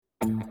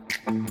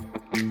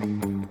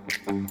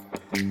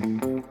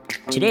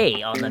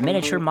Today on the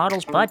Miniature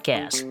Models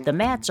Podcast, the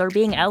Matts are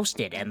being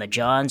ousted and the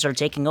Johns are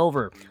taking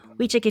over.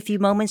 We take a few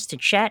moments to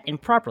chat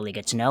and properly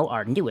get to know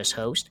our newest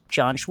host,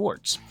 John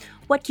Schwartz.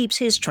 What keeps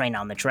his train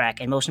on the track,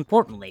 and most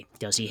importantly,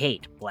 does he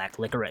hate black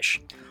licorice?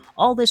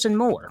 All this and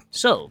more.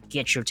 So,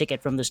 get your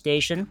ticket from the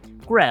station,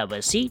 grab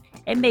a seat,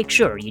 and make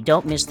sure you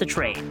don't miss the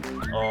train.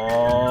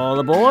 All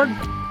aboard!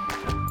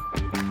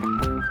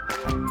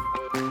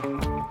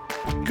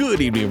 Good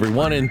evening,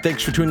 everyone, and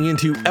thanks for tuning in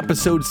to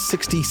episode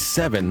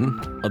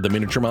 67 of the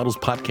Miniature Models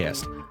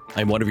Podcast.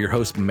 I'm one of your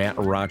hosts, Matt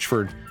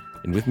Rochford,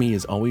 and with me,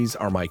 as always,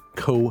 are my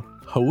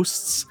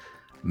co-hosts,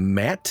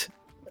 Matt,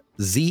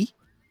 Z,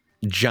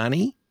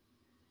 Johnny,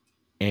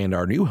 and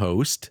our new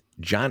host,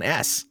 John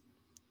S.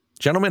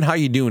 Gentlemen, how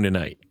you doing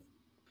tonight?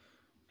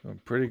 Doing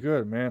pretty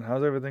good, man.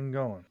 How's everything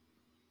going?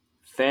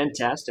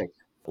 Fantastic.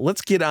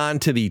 Let's get on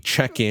to the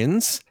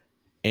check-ins,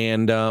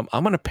 and I'm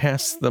going to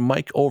pass the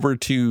mic over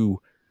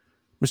to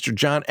Mr.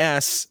 John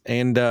S.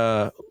 And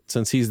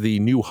since he's the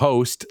new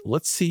host,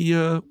 let's see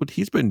what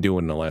he's been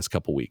doing the last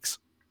couple weeks.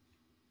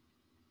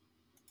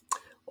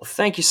 Well,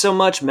 thank you so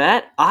much,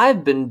 Matt.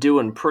 I've been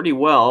doing pretty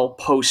well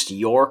post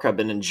York. I've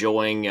been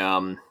enjoying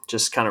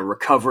just kind of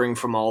recovering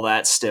from all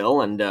that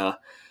still and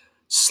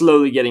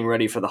slowly getting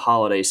ready for the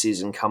holiday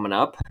season coming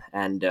up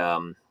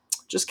and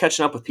just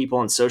catching up with people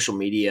on social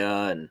media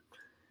and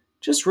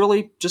just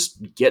really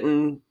just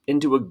getting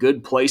into a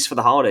good place for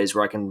the holidays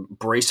where I can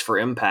brace for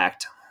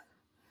impact.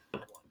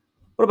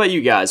 What about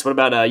you guys? What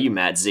about you,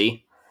 Matt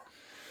Z?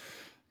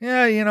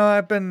 Yeah,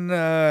 I've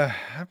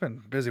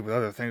been busy with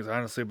other things,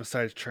 honestly,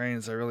 besides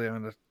trains. I really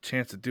haven't had a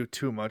chance to do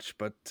too much,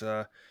 but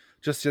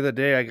just the other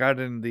day I got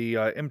in the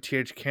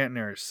MTH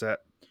Cantenary set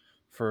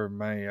for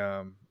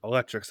my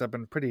electrics. I've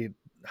been pretty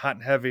hot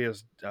and heavy,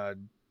 as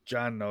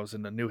John knows,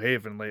 in the New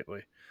Haven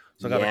lately.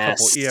 So I got a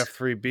couple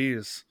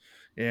EF3Bs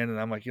in, and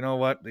I'm like, you know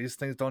what? These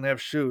things don't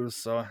have shoes,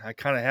 so I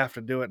kind of have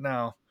to do it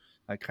now.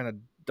 I kind of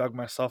dug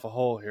myself a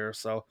hole here,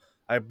 so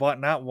I bought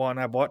not one,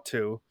 I bought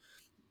two.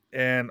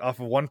 And off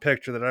of one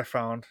picture that I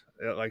found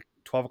at like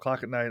 12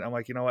 o'clock at night, I'm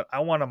like, you know what? I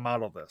want to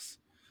model this.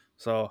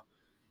 So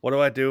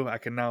what do? I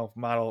can now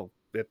model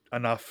it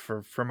enough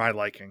for my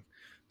liking.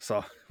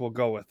 So we'll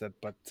go with it.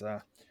 But yeah,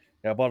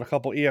 I bought a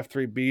couple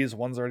EF3Bs.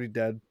 One's already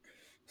dead.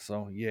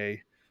 So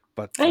yay.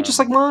 But Hey, just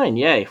like mine.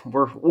 Yay.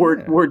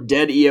 We're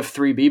dead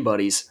EF3B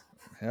buddies.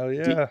 Hell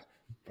yeah.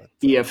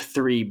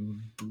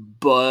 EF3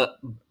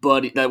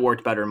 buddy. That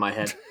worked better in my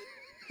head.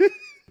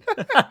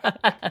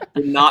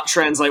 Did not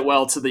translate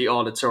well to the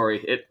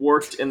auditory. It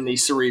worked in the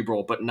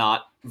cerebral, but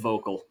not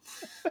vocal.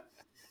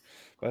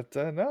 But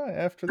no,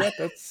 after that,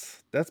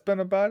 that's been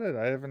about it.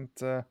 I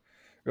haven't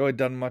really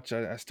done much.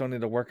 I still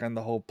need to work on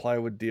the whole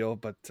plywood deal,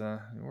 but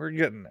we're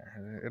getting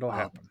there. It'll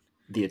happen.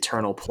 The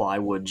eternal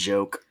plywood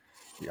joke.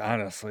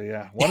 Honestly,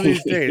 yeah. One of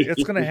these days,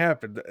 it's going to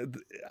happen.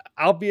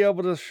 I'll be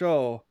able to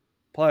show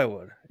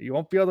plywood. You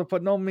won't be able to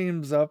put no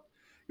memes up.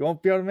 You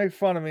won't be able to make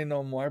fun of me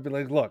no more. I'll be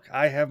like, look,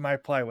 I have my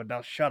plywood.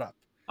 Now shut up.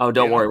 Oh,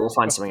 don't worry. We'll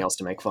find something else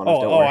to make fun of.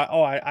 Don't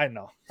worry. I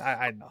know.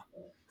 I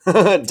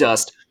know.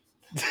 Dust.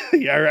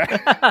 Yeah,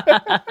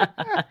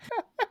 right.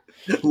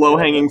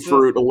 Low-hanging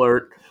fruit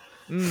alert.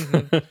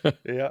 Mm-hmm.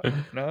 Yeah.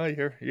 No,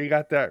 you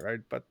got that right.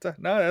 But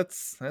no,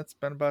 that's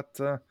been about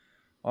all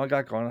I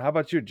got going. How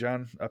about you,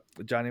 John?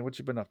 Johnny, what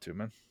you been up to,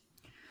 man?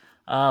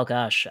 Oh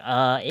gosh,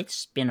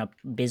 it's been a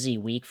busy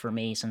week for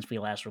me since we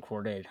last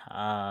recorded.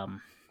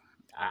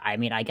 I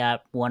mean, I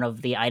got one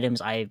of the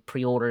items I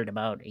pre-ordered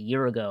about a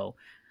year ago,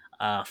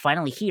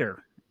 finally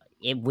here,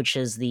 which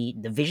is the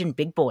Vision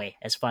Big Boy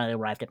has finally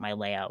arrived at my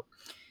layout,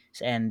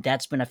 and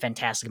that's been a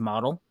fantastic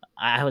model.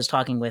 I was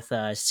talking with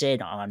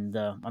Sid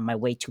on my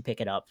way to pick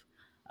it up.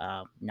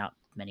 Not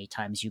many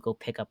times you go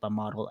pick up a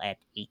model at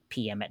 8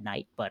 p.m. at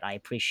night, but I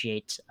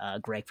appreciate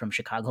Greg from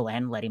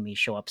Chicagoland letting me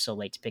show up so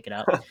late to pick it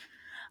up.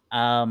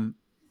 I've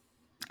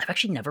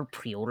actually never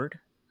pre-ordered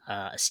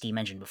a steam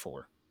engine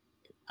before.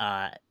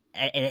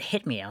 And it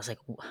hit me. I was like,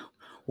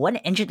 what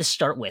engine to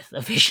start with?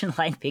 A Vision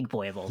Line Big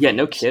Boy of all Yeah, things.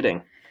 no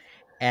kidding.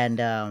 And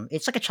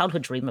it's like a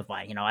childhood dream of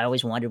mine. I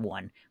always wanted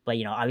one. But,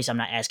 obviously I'm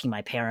not asking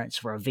my parents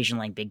for a Vision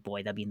Line Big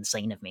Boy. That'd be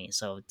insane of me.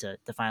 So to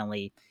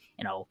finally,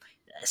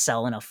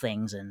 sell enough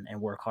things and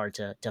work hard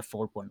to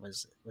afford one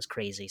was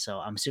crazy. So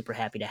I'm super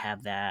happy to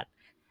have that.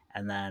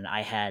 And then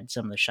I had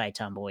some of the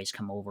Chi-Town boys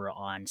come over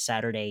on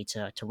Saturday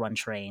to run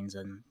trains.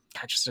 And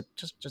God,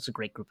 just a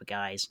great group of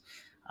guys.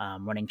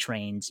 Running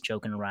trains,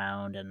 joking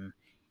around,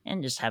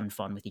 and just having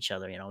fun with each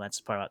other. That's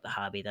the part of the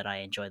hobby that I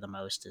enjoy the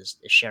most is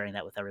sharing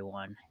that with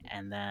everyone.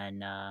 And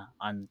then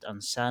on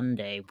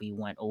Sunday, we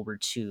went over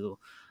to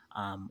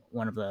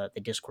one of the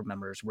Discord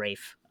members,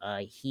 Rafe.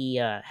 He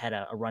had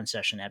a run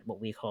session at what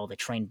we call the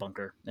Train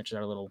Bunker, which is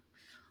our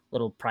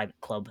little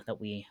private club that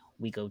we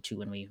go to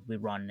when we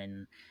run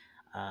and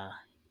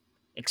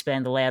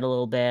expand the layout a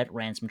little bit,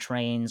 ran some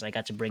trains. I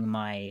got to bring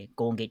my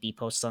Golden Gate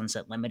Depot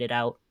Sunset Limited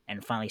out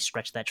and finally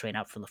stretch that train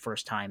out for the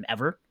first time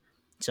ever.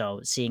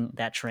 So seeing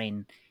that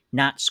train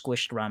not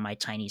squished around my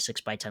tiny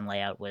 6x10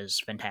 layout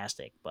was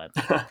fantastic, but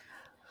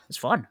it's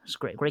fun. It's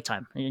great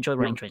time. I enjoy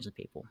running trains with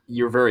people.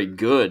 You're very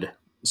good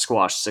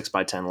squash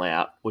 6x10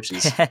 layout, which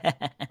is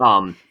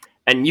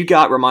and you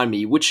got, remind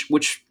me, which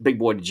big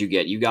boy did you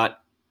get? You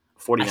got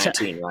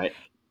 4019, right?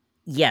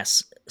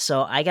 Yes.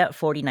 So I got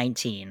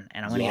 4019,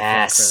 and I'm going to get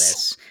flagged for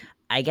this.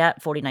 I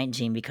got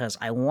 4019 because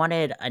I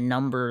wanted a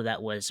number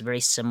that was very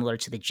similar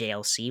to the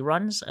JLC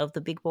runs of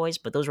the big boys,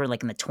 but those were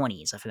like in the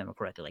 20s, if I remember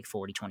correctly, like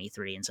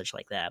 4023 and such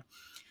like that.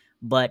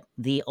 But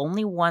the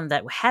only one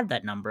that had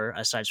that number,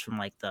 aside from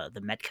like the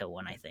Metco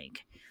one, I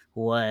think,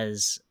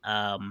 was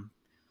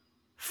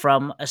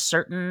from a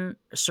certain.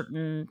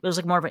 It was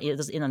like more of it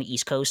was in on the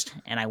East Coast,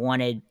 and I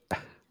wanted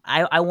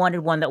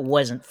one that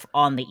wasn't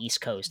on the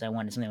East Coast. I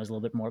wanted something that was a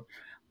little bit more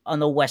on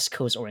the West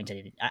Coast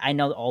oriented. I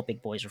know all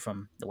big boys are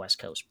from the West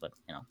Coast, but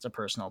it's a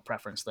personal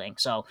preference thing.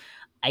 So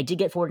I did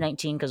get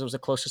 4019 because it was the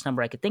closest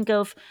number I could think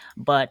of,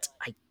 but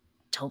I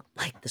don't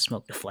like the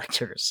smoke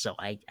deflectors. So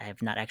I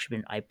have not actually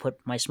been. I put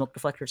my smoke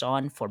deflectors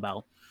on for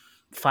about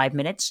 5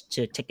 minutes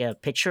to take a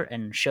picture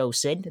and show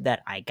Sid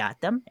that I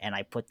got them, and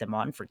I put them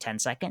on for 10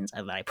 seconds,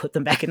 and then I put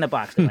them back in the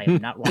box because I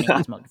am not running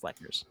on smoke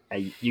deflectors.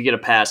 Hey, you get a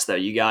pass, though.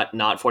 You got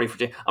not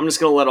 4014. I'm just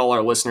going to let all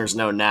our listeners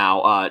know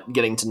now,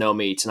 getting to know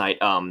me tonight,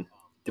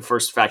 the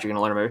first fact you're going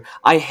to learn about me,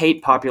 I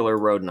hate popular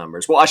road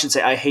numbers. Well, I should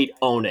say I hate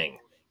owning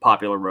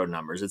popular road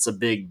numbers. It's a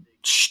big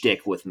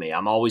shtick with me.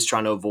 I'm always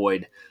trying to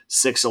avoid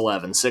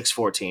 611,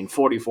 614,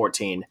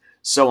 4014,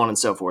 so on and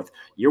so forth.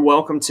 You're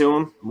welcome to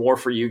them. More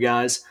for you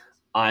guys.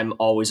 I'm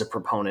always a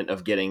proponent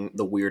of getting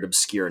the weird,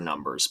 obscure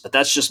numbers, but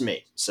that's just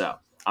me. So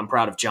I'm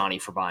proud of Johnny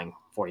for buying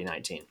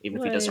 4019, even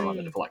if he doesn't run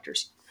the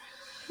deflectors.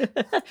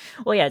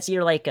 Well, yeah,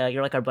 you're like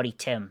our buddy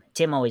Tim.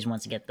 Tim always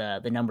wants to get the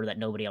number that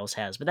nobody else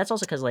has, but that's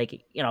also because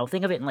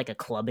think of it in like a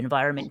club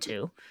environment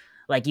too.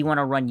 Like you want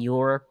to run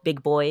your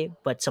big boy,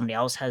 but somebody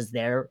else has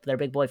their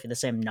big boy for the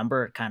same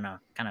number. Kind of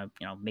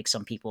makes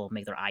some people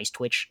make their eyes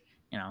twitch.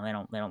 They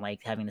don't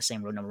like having the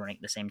same road number running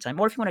at the same time.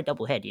 Or if you want a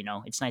double head,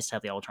 it's nice to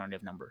have the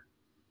alternative number.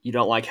 You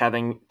don't like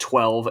having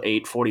 12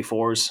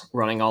 844s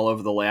running all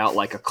over the layout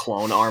like a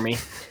clone army?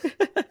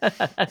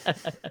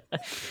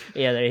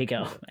 Yeah, there you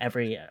go.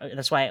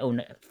 That's why I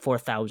own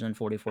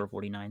 4,044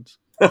 49s.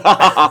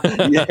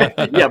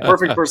 Yeah,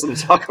 perfect person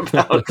to talk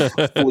about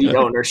fleet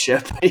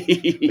ownership.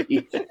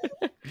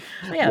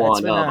 Yeah,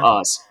 one of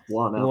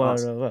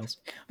us.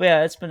 But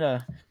yeah, it's been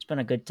a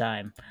good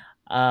time.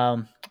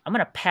 I'm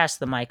gonna pass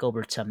the mic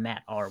over to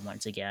Matt R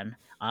once again.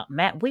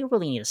 Matt, we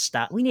really need to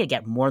stop. We need to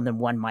get more than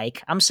one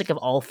mic. I'm sick of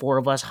all four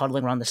of us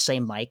huddling around the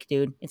same mic,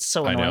 dude. It's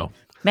so annoying. I know.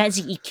 Matt,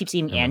 he keeps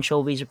eating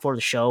anchovies before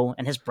the show,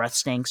 and his breath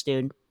stinks,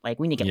 dude. Like,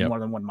 we need to get more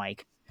than one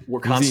mic.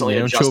 We're constantly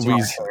adjusting our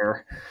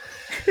hair.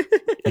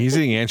 He's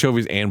eating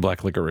anchovies and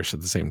black licorice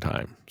at the same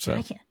time. So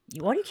I can't.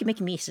 Why do you keep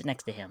making me sit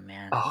next to him,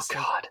 man? Oh,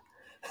 God.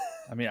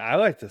 I mean, I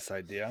like this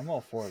idea. I'm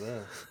all for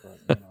this.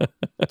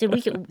 But, Dude,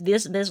 we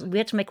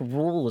had to make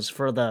rules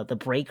for the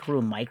break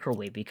room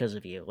microwave because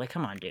of you. Like,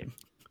 come on, dude.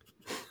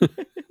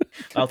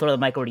 I'll throw the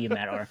mic over to you,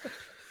 Matt R.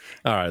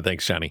 All right,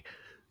 thanks, Johnny.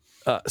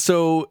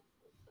 So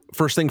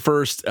first thing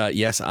first,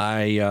 yes,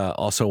 I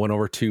also went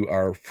over to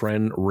our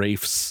friend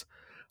Rafe's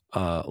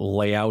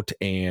layout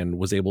and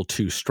was able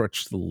to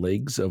stretch the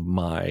legs of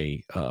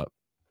my,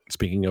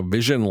 speaking of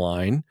vision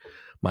line,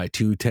 my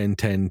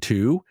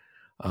 2-10-10-2.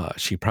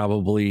 She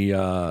probably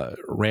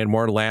ran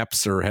more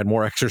laps or had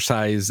more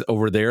exercise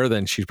over there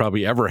than she's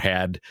probably ever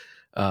had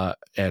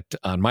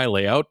on my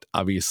layout.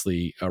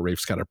 Obviously,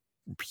 Rafe's got a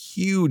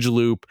huge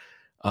loop,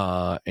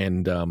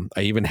 and I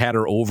even had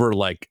her over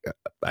like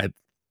at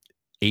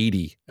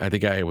 80. I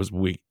think I was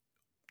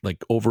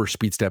like over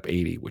speed step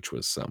 80, which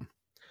was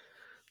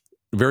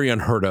very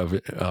unheard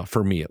of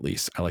for me, at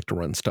least. I like to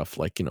run stuff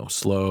like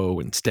slow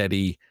and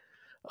steady,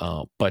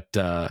 but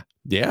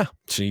yeah,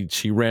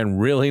 she ran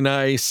really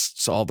nice.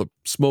 Saw all the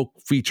smoke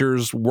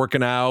features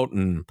working out,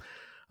 and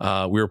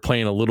we were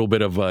playing a little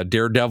bit of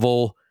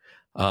Daredevil.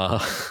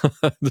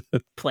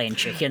 Playing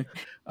chicken.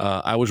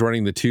 I was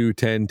running the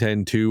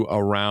 2-10-10-2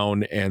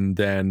 around, and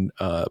then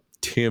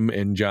Tim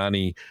and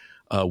Johnny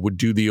would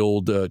do the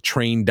old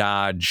train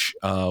dodge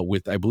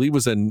with, I believe,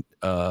 was a New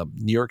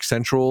York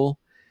Central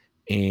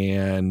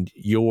and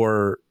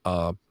your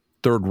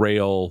third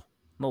rail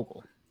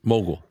mogul.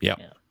 Yeah,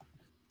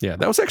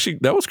 that was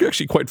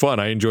actually quite fun.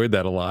 I enjoyed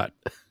that a lot.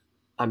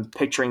 I'm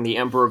picturing the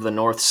Emperor of the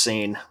North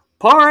scene.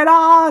 Pour it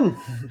on!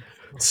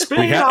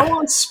 Speed! I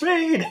want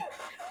speed!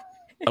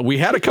 We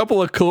had a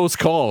couple of close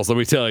calls, let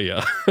me tell you.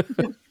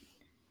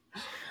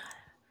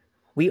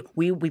 We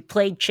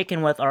played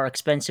chicken with our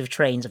expensive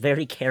trains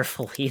very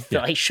carefully.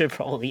 Yeah. I should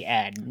probably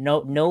add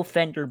no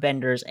fender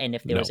benders, and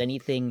if there was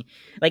anything,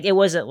 like, it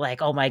wasn't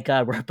like, oh my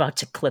god, we're about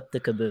to clip the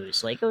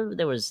caboose. Like,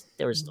 there was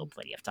still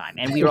plenty of time,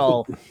 and we were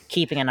all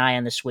keeping an eye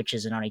on the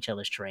switches and on each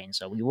other's trains.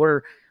 So we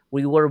were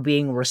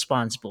being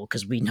responsible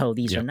because we know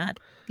these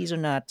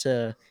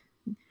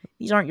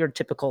aren't your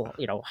typical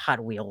Hot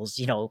Wheels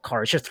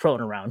cars you're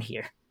throwing around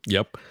here.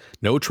 Yep,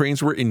 no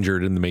trains were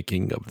injured in the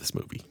making of this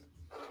movie.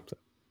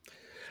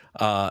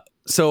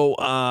 So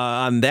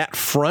on that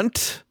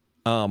front,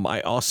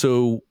 I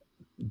also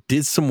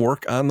did some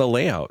work on the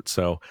layout.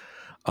 So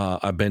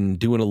I've been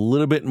doing a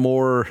little bit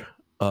more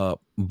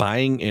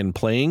buying and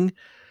playing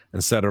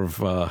instead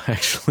of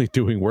actually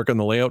doing work on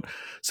the layout.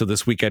 So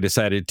this week I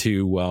decided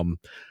to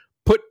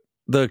put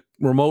the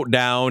remote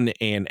down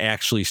and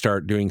actually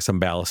start doing some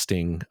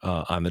ballasting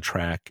on the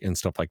track and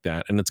stuff like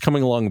that. And it's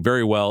coming along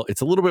very well.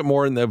 It's a little bit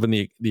more in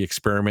the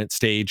experiment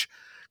stage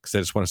because I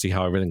just want to see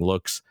how everything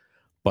looks.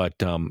 But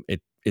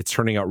it's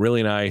turning out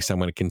really nice. I'm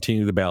going to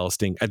continue the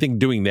ballasting. I think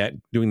doing the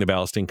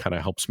ballasting kind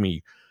of helps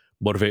me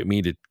motivate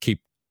me to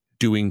keep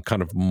doing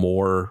kind of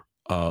more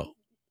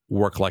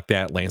work like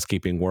that,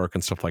 landscaping work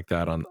and stuff like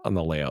that on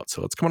the layout.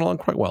 So it's coming along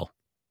quite well.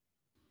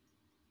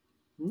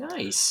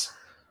 Nice.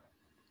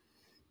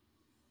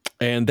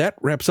 And that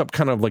wraps up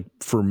kind of like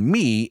for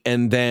me.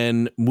 And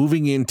then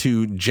moving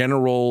into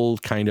general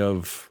kind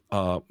of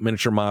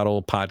miniature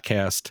model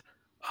podcast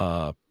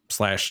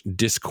 /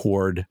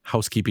 Discord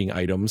housekeeping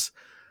items.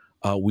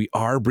 We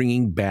are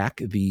bringing back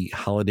the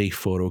holiday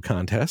photo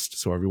contest.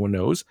 So everyone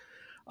knows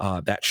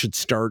that should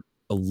start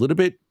a little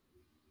bit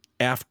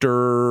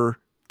after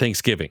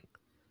Thanksgiving.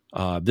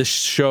 This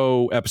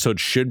show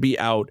episode should be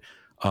out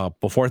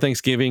before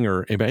Thanksgiving,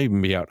 or it may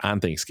even be out on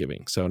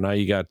Thanksgiving. So now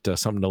you got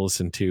something to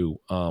listen to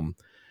on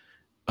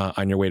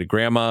your way to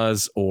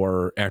grandma's,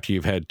 or after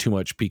you've had too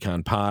much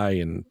pecan pie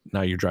and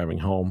now you're driving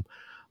home.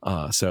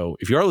 So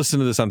if you are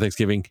listening to this on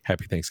Thanksgiving,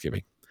 happy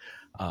Thanksgiving.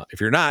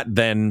 If you're not,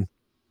 then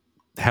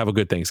have a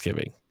good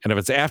Thanksgiving. And if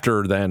it's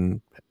after,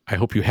 then I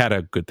hope you had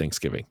a good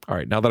Thanksgiving. All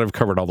right, now that I've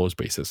covered all those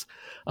bases,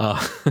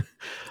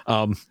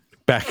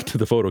 back to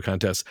the photo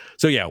contest.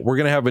 So yeah, we're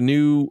going to have a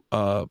new,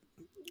 not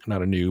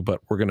a new, but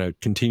we're going to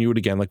continue it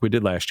again like we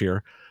did last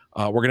year.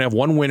 We're going to have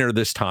one winner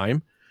this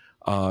time.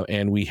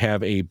 And we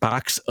have a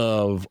box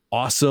of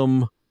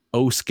awesome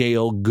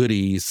O-scale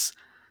goodies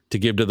to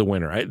give to the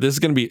winner. It's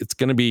going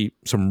to be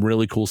some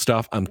really cool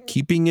stuff. I'm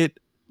keeping it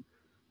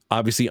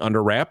obviously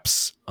under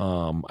wraps.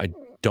 I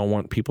don't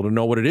want people to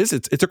know what it is.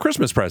 It's a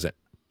Christmas present.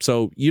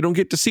 So you don't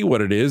get to see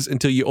what it is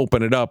until you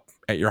open it up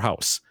at your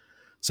house.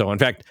 So in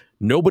fact,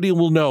 nobody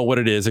will know what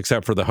it is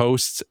except for the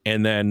hosts.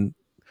 And then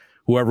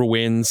whoever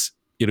wins,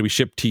 it'll be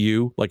shipped to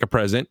you like a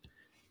present.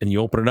 And you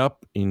open it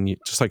up and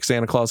just like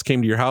Santa Claus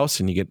came to your house,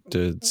 and you get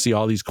to see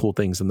all these cool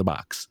things in the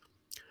box.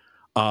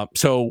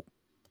 So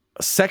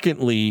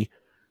secondly,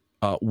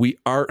 we're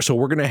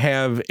going to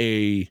have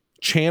a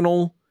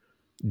channel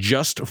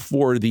just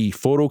for the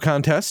photo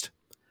contest.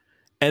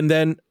 And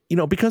then,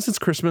 because it's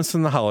Christmas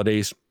and the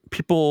holidays,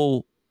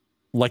 people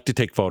like to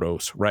take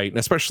photos, right? And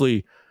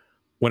especially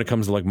when it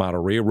comes to like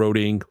model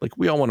railroading, like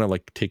we all want to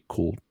like take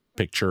cool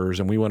pictures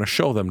and we want to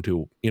show them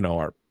to,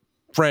 our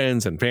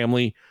friends and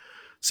family.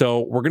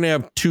 So we're going to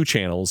have two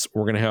channels.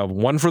 We're going to have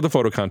one for the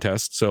photo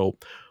contest. So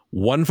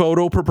one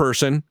photo per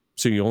person.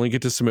 So you only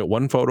get to submit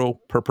one photo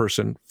per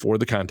person for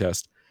the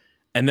contest.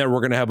 And then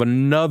we're going to have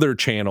another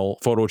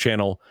photo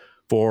channel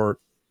for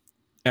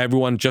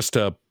everyone just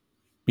to,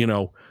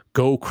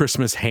 go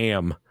Christmas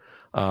ham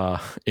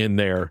in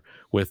there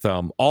with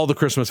all the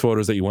Christmas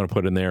photos that you want to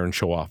put in there and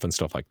show off and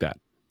stuff like that.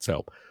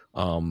 So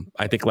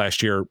I think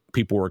last year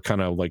people were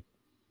kind of like,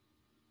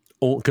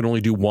 can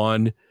only do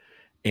one.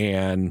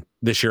 And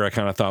this year I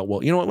kind of thought,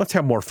 well, you know what, let's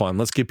have more fun.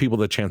 Let's give people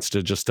the chance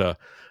to just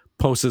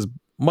post as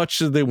much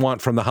as they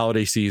want from the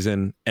holiday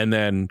season and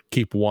then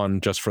keep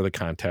one just for the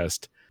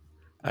contest.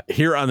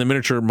 Here on the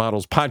Miniature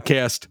Models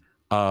podcast,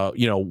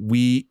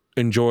 we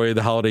enjoy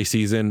the holiday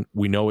season.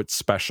 We know it's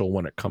special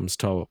when it comes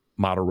to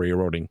model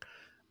railroading,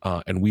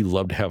 and we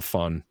love to have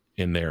fun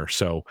in there.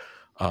 So,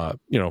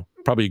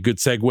 probably a good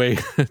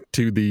segue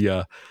to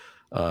the,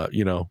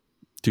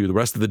 to the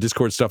rest of the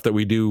Discord stuff that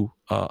we do,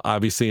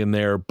 obviously in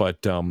there. But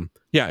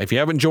if you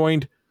haven't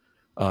joined,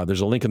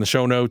 there's a link in the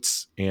show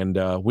notes, and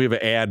we have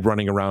an ad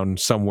running around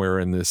somewhere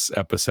in this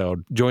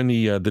episode. Join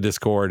the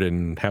Discord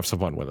and have some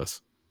fun with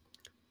us.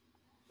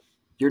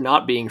 You're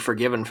not being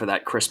forgiven for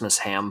that Christmas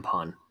ham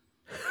pun.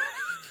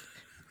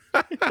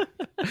 I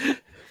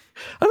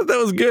thought that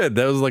was good.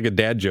 That was like a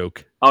dad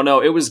joke. Oh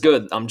no, it was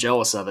good. I'm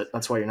jealous of it.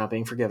 That's why you're not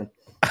being forgiven.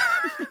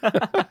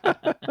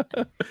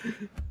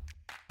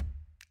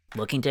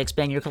 Looking to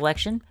expand your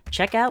collection?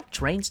 Check out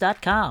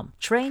Trains.com.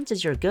 Trains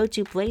is your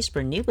go-to place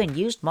for new and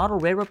used model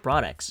railroad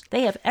products.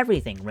 They have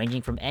everything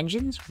ranging from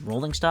engines,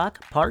 rolling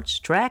stock, parts,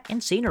 track,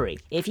 and scenery.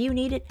 If you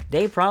need it,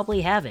 they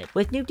probably have it.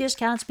 With new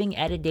discounts being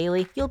added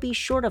daily, you'll be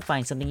sure to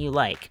find something you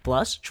like.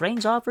 Plus,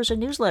 Trains offers a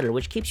newsletter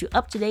which keeps you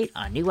up to date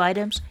on new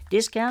items,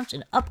 discounts,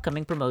 and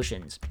upcoming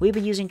promotions. We've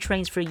been using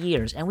Trains for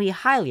years, and we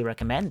highly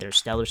recommend their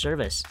stellar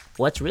service.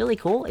 What's really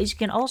cool is you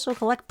can also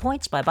collect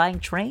points by buying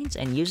Trains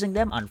and using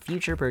them on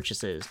future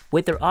purchases.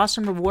 With their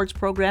awesome rewards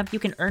program, you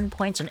can earn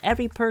points on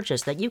every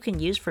purchase that you can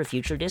use for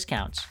future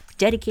discounts.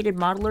 Dedicated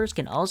modelers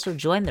can also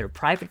join their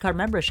private car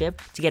membership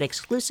to get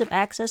exclusive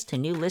access to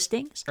new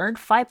listings, earn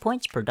 5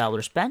 points per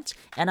dollar spent,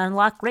 and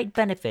unlock great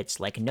benefits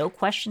like no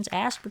questions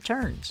asked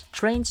returns.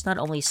 Trains not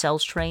only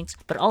sells trains,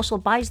 but also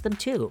buys them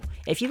too.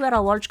 If you got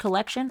a large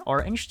collection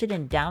or are interested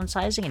in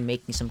downsizing and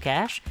making some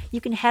cash,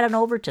 you can head on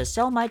over to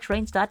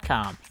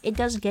sellmytrains.com. It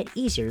doesn't get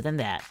easier than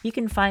that. You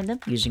can find them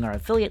using our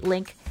affiliate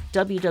link,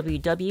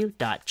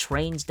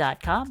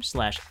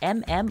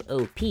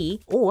 www.trains.com/MMOP,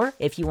 or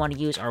if you want to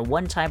use our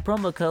one-time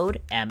promo code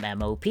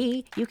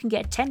MMOP, you can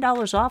get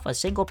 $10 off a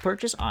single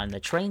purchase on the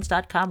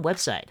Trains.com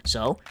website.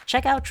 So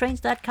check out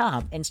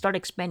Trains.com and start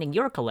expanding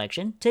your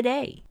collection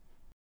today.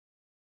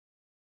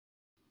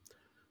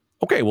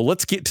 Okay, well,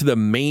 let's get to the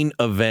main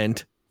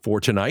event for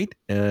tonight,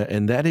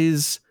 and that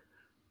is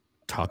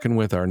talking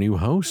with our new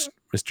host,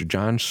 Mr.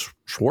 John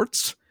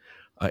Schwartz,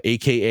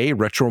 a.k.a.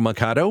 Retro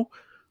Mikado.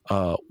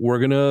 We're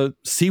going to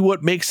see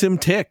what makes him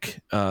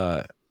tick,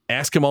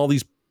 ask him all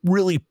these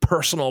really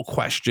personal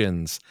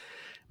questions,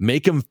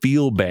 make him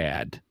feel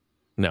bad.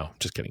 No,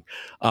 just kidding.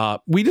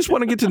 We just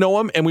want to get to know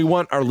him, and we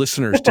want our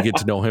listeners to get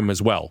to know him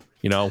as well.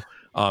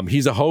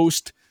 He's a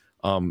host.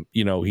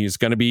 He's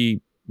going to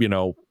be, you're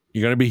going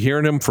to be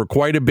hearing him for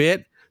quite a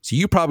bit. So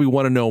you probably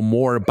want to know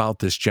more about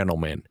this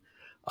gentleman.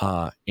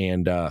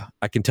 And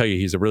I can tell you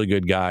he's a really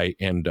good guy,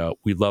 and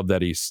we love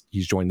that he's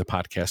joined the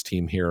podcast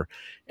team here.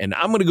 And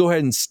I'm going to go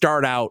ahead and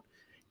start out,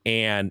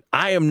 and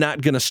I am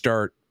not going to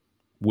start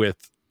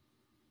with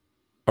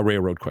a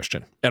railroad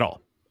question at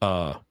all.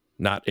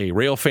 Not a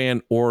rail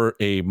fan or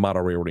a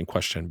model railroading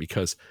question,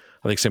 because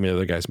I think some of the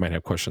other guys might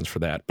have questions for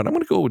that. But I'm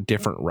going to go a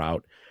different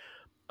route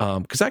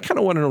because I kind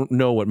of want to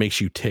know what makes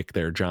you tick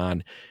there,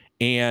 John.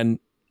 And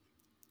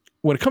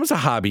when it comes to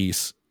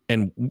hobbies,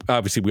 and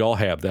obviously we all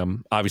have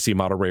them, obviously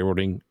model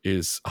railroading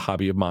is a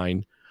hobby of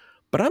mine,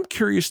 but I'm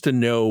curious to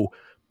know,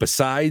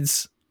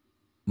 besides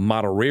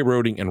model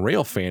railroading and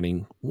rail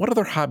fanning, what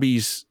other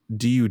hobbies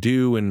do you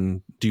do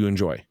and do you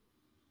enjoy?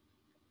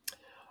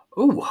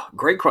 Ooh,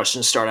 great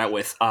question to start out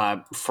with.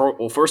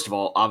 First of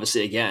all,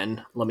 obviously,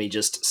 again, let me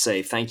just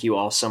say thank you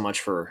all so much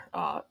for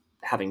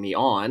having me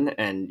on,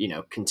 and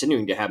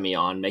continuing to have me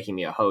on, making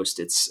me a host.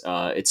 It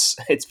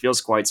feels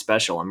quite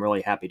special. I'm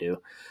really happy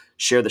to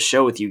share the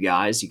show with you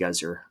guys. You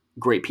guys are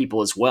great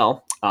people as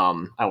well.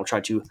 I will try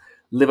to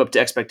live up to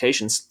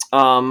expectations.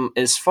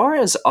 As far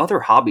as other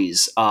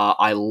hobbies,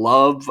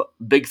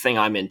 big thing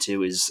I'm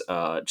into is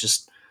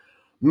just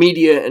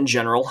media in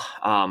general,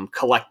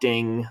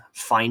 collecting,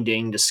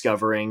 finding,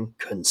 discovering,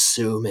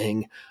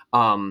 consuming.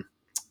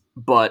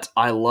 But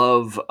I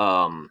love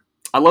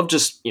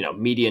just,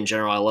 media in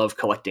general. I love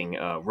collecting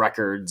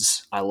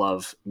records. I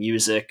love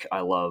music.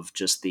 I love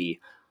just the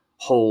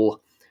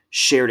whole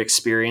shared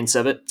experience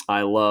of it.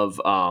 I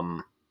love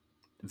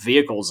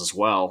vehicles as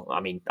well. I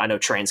mean, I know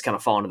trains kind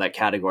of fall into that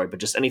category, but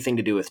just anything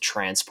to do with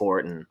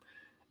transport and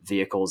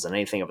vehicles and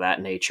anything of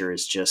that nature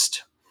is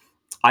just...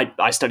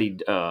 I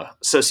studied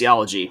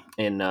sociology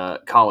in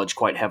college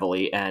quite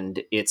heavily,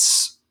 and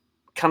it's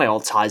kind of all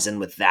ties in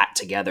with that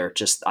together.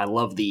 Just I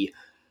love the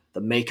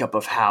makeup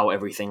of how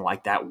everything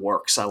like that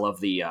works. I love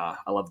the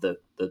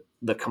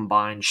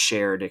combined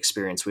shared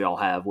experience we all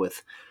have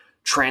with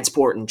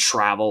transport and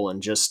travel,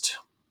 and just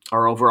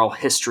our overall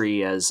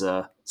history as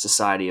a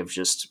society of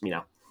just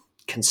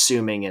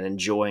consuming and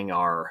enjoying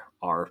our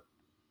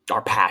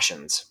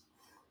passions.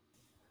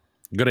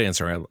 Good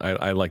answer.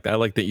 I like that. I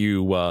like that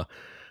you.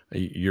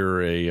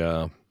 You're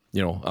a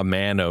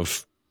man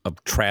of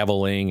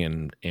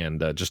traveling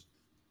and just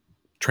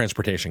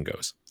transportation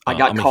goes.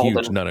 I'm a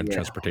huge nut in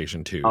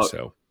transportation too.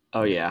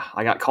 Oh yeah,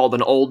 I got called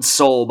an old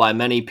soul by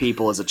many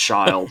people as a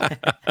child.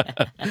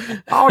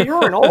 Oh,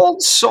 you're an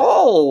old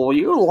soul.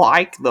 You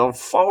like the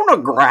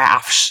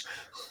phonographs.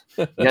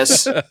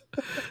 Yes,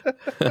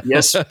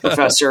 yes,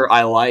 Professor.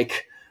 I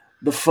like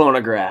the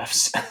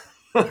phonographs.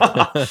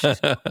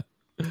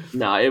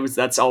 No,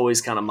 that's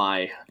always kind of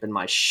been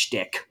my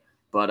shtick.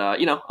 But,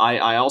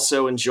 I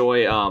also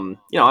enjoy,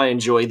 I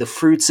enjoy the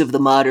fruits of the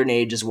modern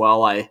age as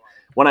well.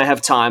 When I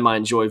have time, I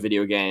enjoy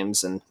video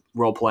games and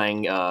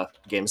role-playing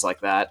games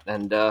like that.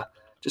 And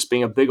just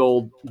being a big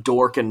old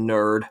dork and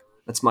nerd.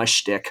 That's my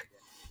shtick.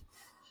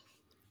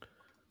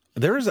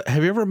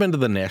 Have you ever been to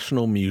the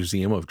National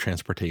Museum of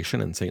Transportation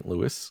in St.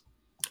 Louis?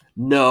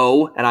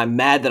 No, and I'm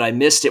mad that I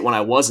missed it when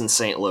I was in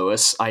St.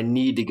 Louis. I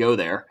need to go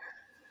there.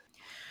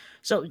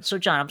 So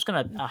John, I'm just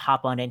gonna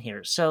hop on in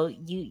here. So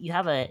you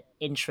have an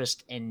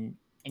interest in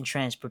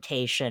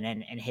transportation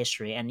and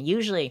history, and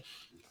usually,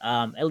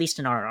 at least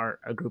in our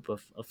group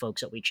of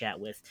folks that we chat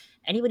with,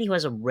 anybody who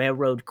has a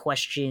railroad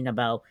question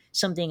about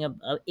something,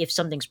 if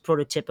something's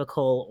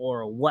prototypical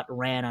or what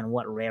ran on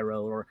what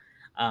railroad, or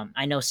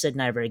I know Sid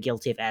and I are very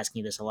guilty of asking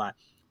you this a lot.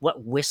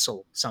 What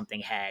whistle something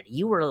had?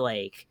 You were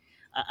like,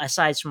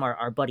 aside from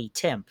our buddy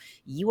Tim,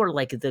 you were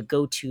like the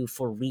go-to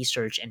for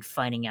research and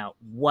finding out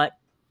what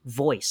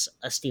voice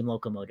a steam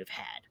locomotive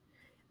had,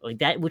 like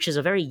that, which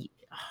you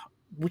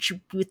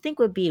would think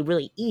would be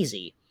really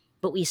easy,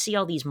 but we see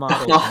all these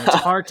models and it's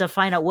hard to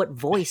find out what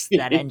voice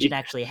that engine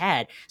actually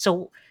had.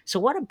 So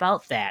what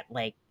about that?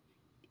 Like,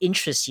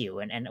 interests you,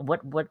 and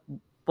what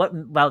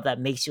about that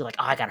makes you like,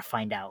 oh, I gotta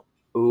find out?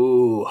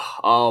 Ooh,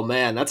 oh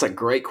man, that's a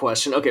great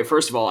question. Okay,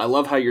 first of all, I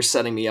love how you're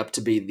setting me up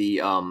to be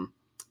the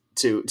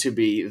to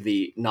be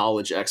the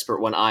knowledge expert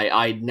when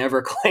I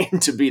never claim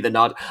to be the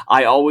not.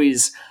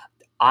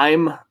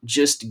 I'm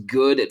just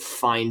good at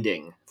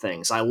finding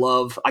things. I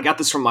got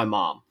this from my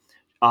mom.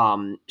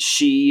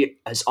 She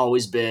has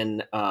always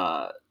been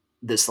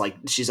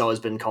she's always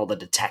been called a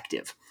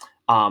detective.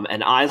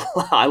 And I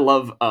I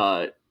love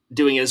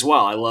doing it as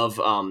well. I love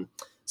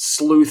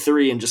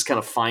sleuthery and just kind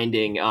of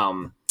finding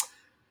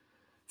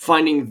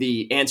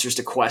the answers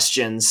to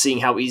questions, seeing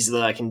how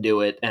easily I can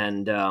do it,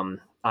 and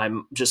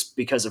I'm just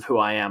because of who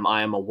I am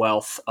a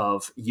wealth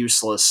of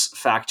useless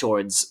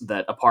factoids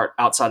that apart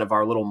outside of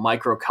our little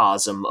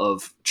microcosm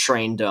of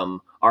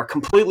traindom are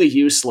completely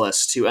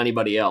useless to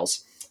anybody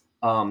else.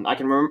 I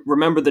can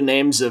remember the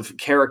names of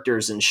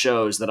characters in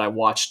shows that I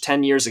watched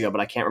 10 years ago, but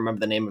I can't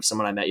remember the name of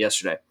someone I met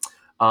yesterday,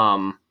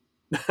 um,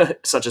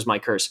 such as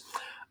Mike Curse.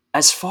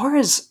 As far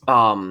as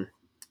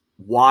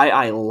why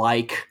I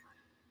like,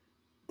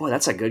 boy,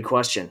 that's a good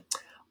question.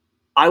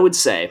 I would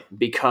say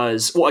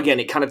because, well,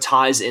 again, it kind of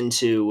ties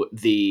into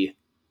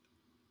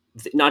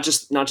not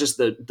just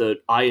the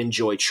I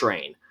enjoy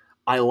train.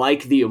 I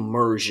like the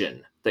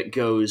immersion that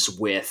goes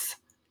with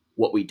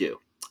what we do.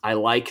 I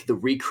like the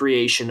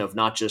recreation of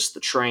not just the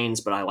trains,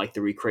 but I like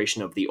the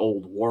recreation of the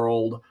old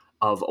world,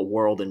 of a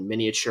world in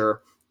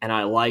miniature, and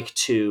I like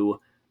to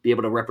be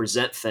able to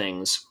represent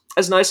things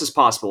as nice as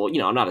possible.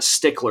 I'm not a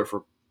stickler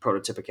for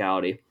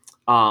prototypicality.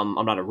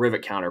 I'm not a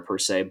rivet counter per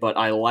se, but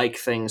I like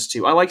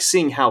I like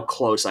seeing how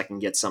close I can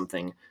get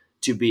something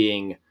to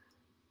being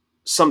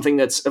something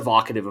that's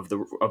evocative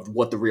of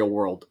what the real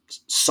world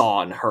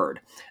saw and heard.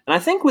 And I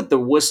think with the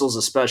whistles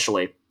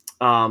especially,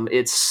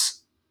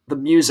 it's the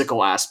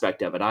musical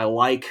aspect of it. I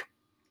like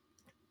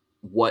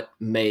what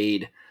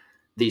made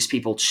these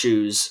people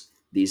choose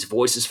these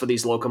voices for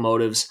these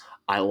locomotives.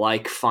 I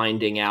like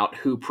finding out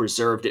who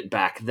preserved it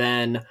back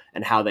then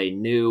and how they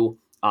knew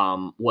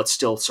what's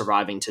still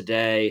surviving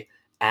today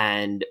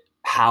and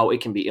how it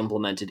can be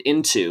implemented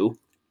into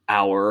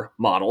our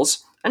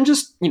models. And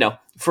just,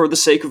 for the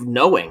sake of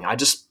knowing, I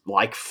just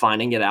like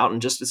finding it out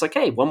and just, it's like,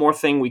 hey, one more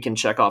thing we can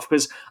check off.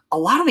 Because a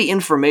lot of the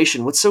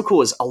information, what's so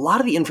cool is a lot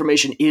of the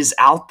information is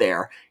out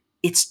there.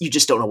 You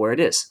just don't know where it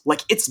is.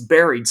 Like it's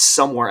buried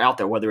somewhere out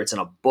there, whether it's in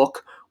a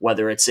book,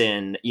 whether it's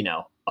in,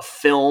 a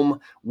film,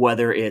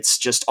 whether it's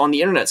just on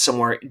the internet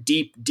somewhere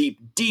deep, deep,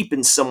 deep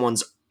in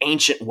someone's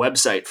ancient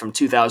website from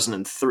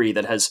 2003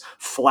 that has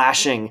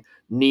flashing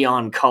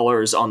neon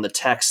colors on the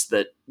text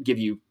that give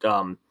you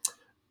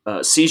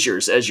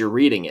seizures as you're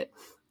reading it.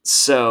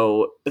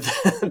 So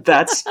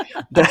that's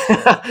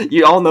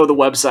you all know the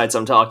websites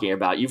I'm talking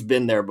about. You've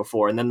been there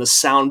before. And then the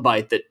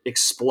soundbite that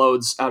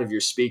explodes out of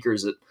your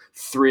speakers at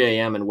 3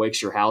 a.m. and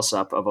wakes your house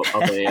up of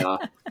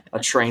a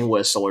train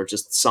whistle or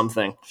just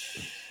something.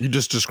 You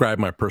just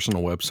described my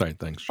personal website.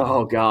 Thanks, John.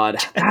 Oh God,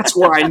 that's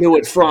where I knew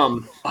it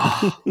from.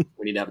 Oh, we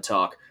need to have a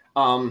talk.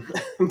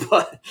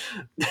 But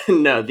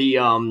no,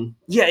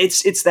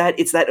 it's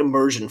that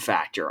immersion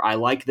factor. I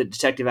like the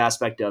detective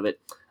aspect of it.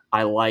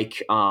 I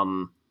like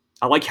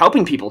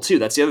helping people too.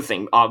 That's the other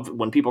thing.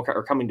 When people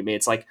are coming to me,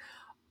 it's like,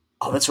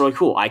 oh, that's really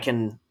cool. I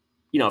can,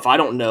 if I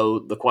don't know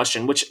the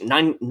question, which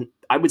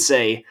I would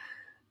say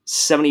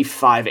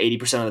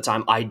 75-80% of the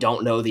time, I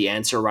don't know the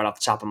answer right off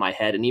the top of my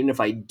head. And even if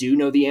I do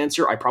know the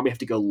answer, I probably have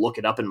to go look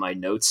it up in my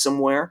notes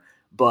somewhere.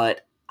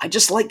 But I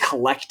just like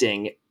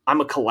collecting. I'm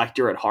a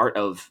collector at heart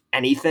of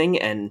anything,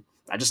 and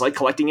I just like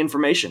collecting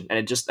information. And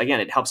it just,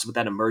 again, it helps with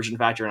that immersion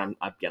factor. And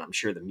I'm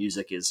sure the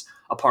music is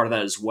a part of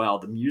that as well.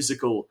 The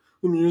musical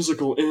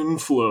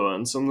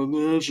influence and the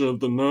nature of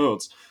the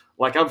notes.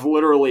 Like I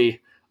literally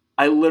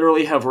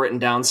have written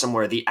down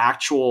somewhere the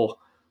actual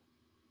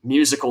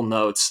musical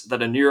notes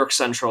that a New York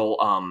Central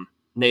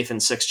Nathan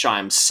Six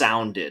Chime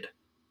sounded.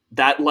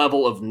 That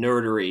level of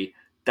nerdery,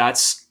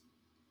 that's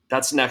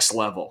next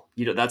level.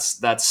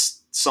 That's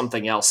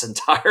something else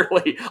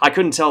entirely. I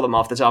couldn't tell them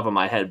off the top of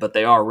my head, but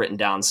they are written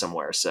down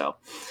somewhere. So,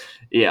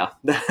 yeah,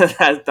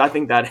 I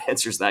think that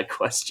answers that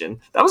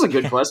question. That was a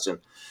good question.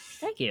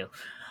 Thank you.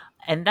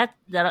 And that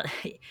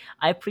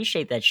I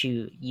appreciate that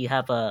you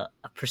have a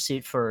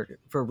pursuit for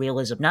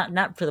realism,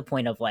 not for the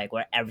point of like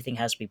where everything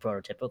has to be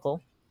prototypical,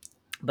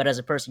 but as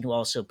a person who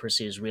also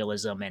pursues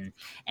realism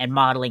and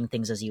modeling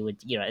things as you would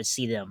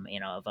see them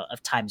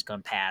of times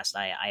gone past.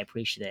 I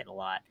appreciate it a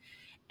lot.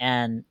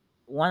 And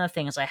one of the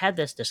things, I had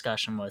this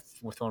discussion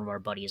with one of our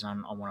buddies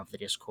on one of the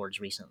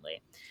discords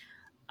recently,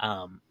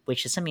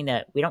 which is something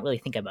that we don't really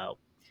think about.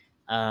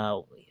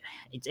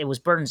 It was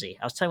Burnsy.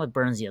 I was talking with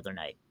Burns the other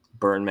night.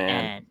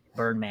 Birdman,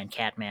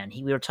 Catman.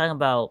 We were talking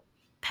about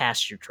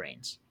passenger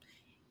trains,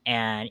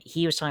 and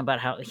he was talking about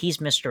how he's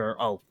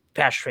Mr.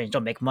 Passenger trains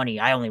don't make money.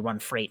 I only run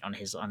freight on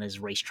his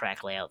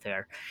racetrack layout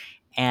there.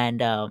 And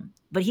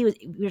but we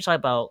were talking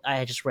about, I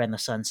had just ran the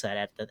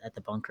Sunset at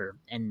the bunker,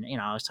 and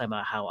I was talking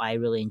about how I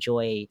really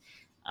enjoy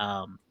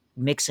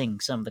mixing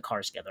some of the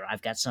cars together.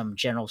 I've got some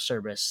general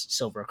service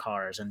silver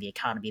cars and the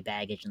economy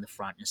baggage in the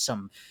front, and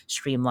some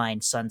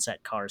streamlined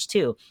sunset cars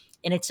too.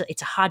 And it's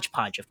a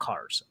hodgepodge of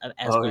cars,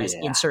 as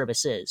in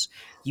service is.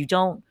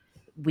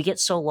 We get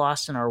so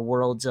lost in our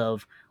worlds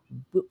of,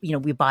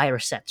 we buy our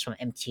sets from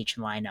MTH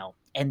and Lino,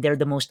 and they're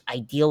the most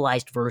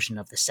idealized version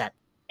of the set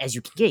as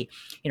you can get.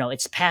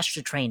 It's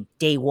passenger train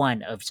day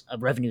one of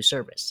revenue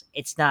service.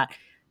 It's not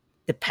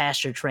the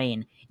passenger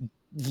train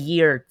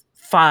year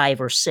 5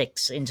 or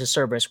 6 into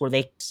service where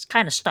they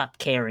kind of stopped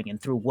caring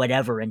and threw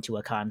whatever into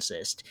a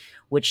consist,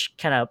 which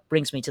kind of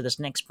brings me to this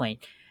next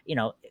point.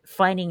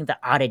 Finding the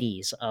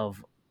oddities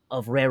of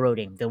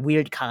railroading, the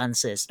weird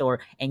consist, or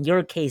in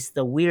your case,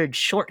 the weird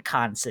short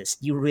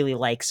consist you really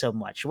like so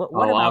much. What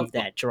about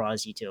that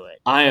draws you to it?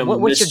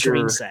 What's your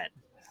dream set?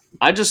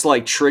 I just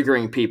like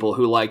triggering people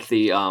who like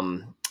the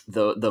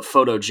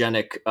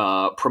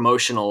photogenic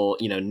promotional,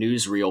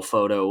 newsreel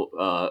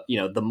photo,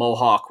 the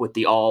Mohawk with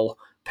the all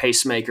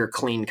pacemaker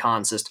clean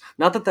consist.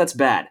 Not that that's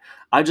bad.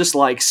 I just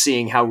like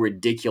seeing how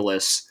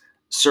ridiculous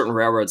certain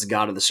railroads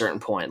got at a certain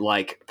point.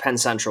 Like Penn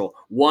Central,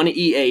 1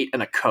 E8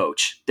 and a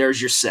coach.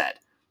 There's your set.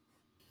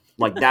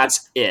 Like,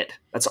 that's it.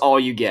 That's all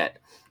you get.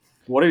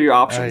 What are your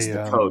options?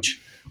 The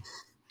coach.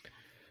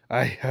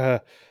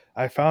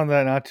 I found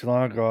that not too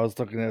long ago. I was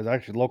looking at it. It was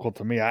actually local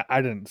to me.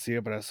 I didn't see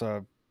it, but I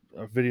saw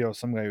a video of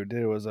some guy who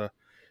did. It was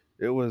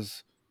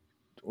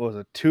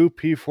 2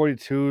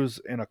 P42s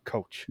and a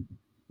coach.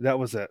 That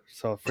was it.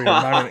 So for your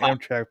not an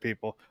Amtrak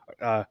people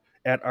at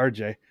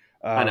RJ.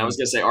 I know, I was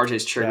gonna say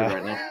RJ's triggered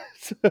right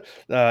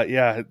now.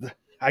 Yeah,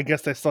 I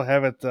guess they still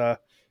have it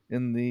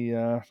in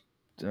the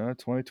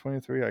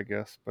 2023, I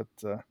guess. But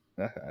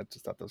I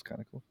just thought that was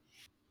kind of cool.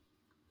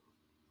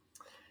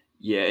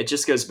 Yeah, it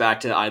just goes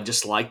back to, I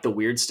just like the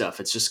weird stuff.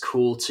 It's just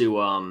cool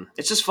to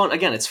it's just fun.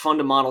 Again, it's fun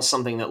to model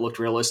something that looked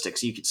realistic.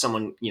 So you could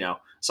someone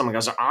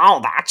goes, "Oh,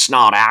 that's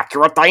not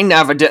accurate. They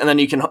never did." And then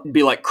you can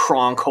be like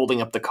Kronk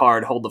holding up the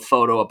card, hold the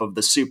photo up of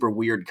the super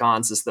weird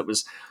consist that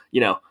was,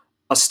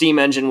 a steam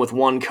engine with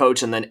 1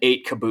 coach and then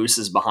 8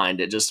 cabooses behind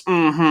it. Just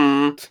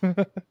what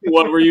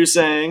were you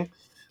saying?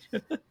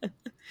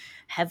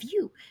 Have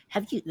you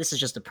this is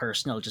just a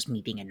personal, just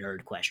me being a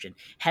nerd question.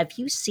 Have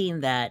you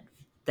seen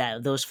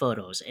those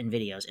photos and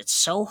videos? It's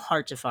so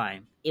hard to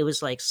find. It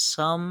was like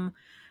some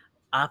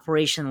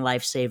Operation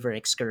Lifesaver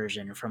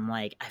excursion from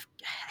I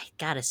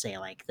gotta say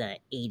like the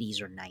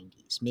 80s or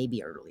 90s,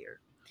 maybe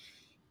earlier.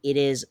 It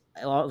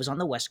was on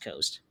the West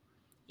Coast.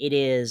 It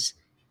is,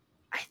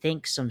 I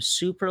think, some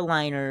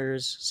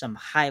Superliners, some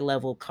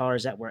high-level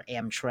cars that were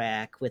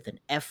Amtrak with an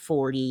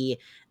F40,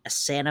 a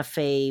Santa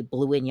Fe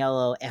blue and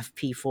yellow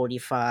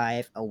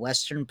FP45, a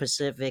Western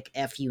Pacific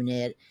F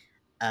unit,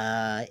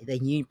 the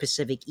Union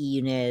Pacific E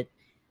unit,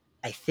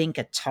 I think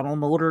a tunnel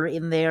motor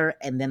in there,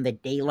 and then the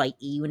Daylight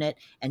E unit.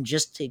 And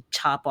just to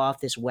top off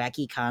this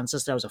wacky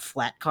consist, there was a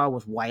flat car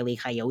with Wile E.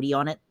 Coyote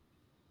on it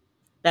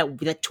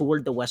that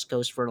toured the West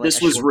Coast for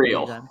this was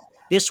real.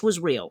 This was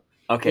real.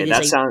 Okay,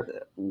 that sounds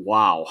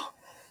wow.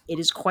 It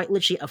is quite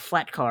literally a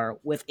flat car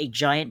with a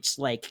giant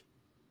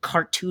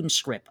cartoon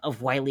strip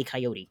of Wile E.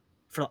 Coyote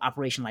for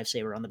Operation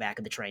Lifesaver on the back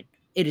of the train.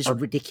 It is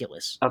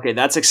ridiculous. Okay,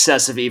 that's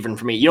excessive even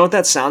for me. You know what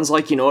that sounds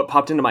like? You know what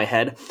popped into my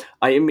head?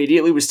 I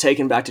immediately was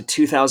taken back to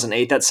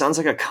 2008. That sounds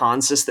like a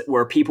consist that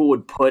where people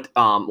would put,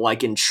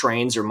 in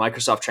trains or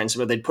Microsoft trains,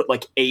 where they'd put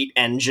 8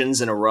 engines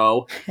in a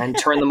row and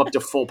turn them up to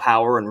full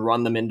power and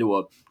run them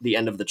into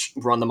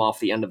run them off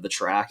the end of the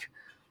track.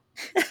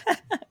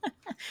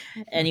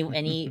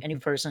 Any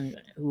person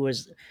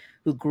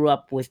who grew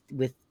up with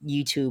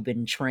YouTube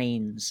and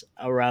trains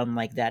around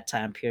that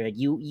time period,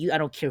 you I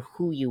don't care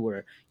who you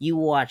were, you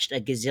watched a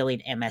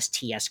gazillion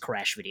MSTS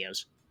crash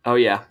videos. Oh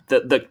yeah,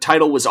 the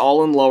title was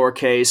all in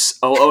lowercase.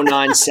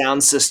 009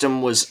 sound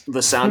system was the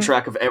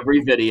soundtrack of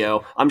every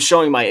video. I'm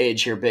showing my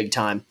age here big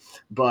time,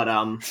 but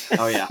oh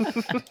yeah.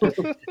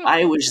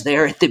 I was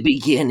there at the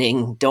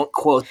beginning. Don't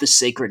quote the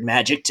sacred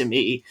magic to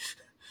me.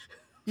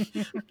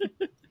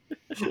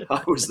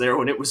 I was there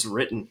when it was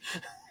written.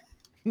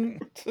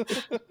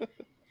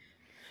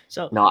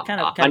 So no,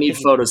 I need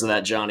photos of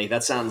that, Johnny.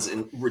 That sounds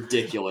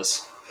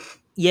ridiculous.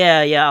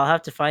 Yeah, I'll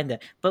have to find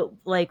that. But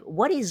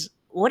what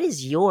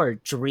is your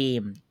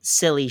dream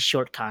silly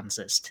short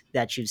consist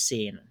that you've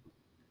seen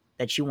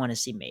that you want to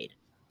see made?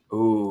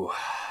 Ooh,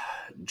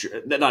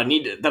 that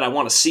I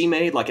want to see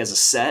made as a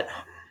set.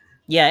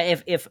 Yeah,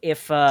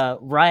 if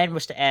Ryan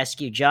was to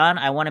ask you, John,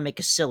 I want to make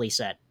a silly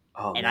set,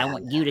 and I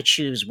want you to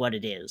choose what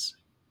it is.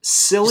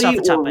 Silly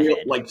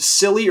or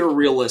silly or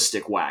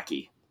realistic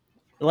wacky?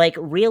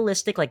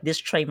 Realistic, this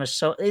train was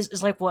so is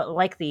the what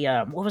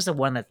was the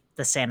one that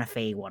the Santa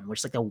Fe one,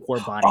 which is the war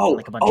bonnet,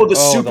 a bunch of the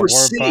Super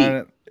C.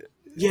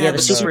 Yeah, the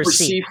Super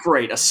C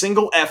freight, a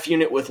single F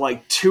unit with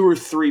 2 or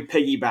 3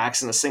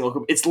 piggybacks and a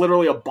single. It's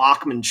literally a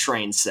Bachmann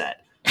train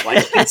set.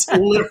 It's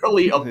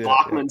literally a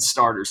Bachmann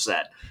starter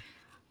set.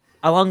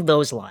 Along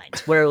those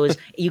lines, where it was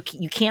you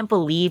can't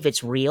believe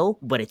it's real,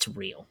 but it's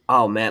real.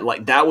 Oh man,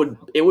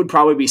 it would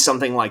probably be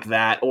something like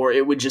that, or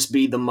it would just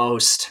be the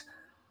most.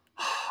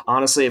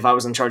 honestly, if I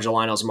was in charge of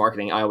Lionel's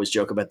marketing, I always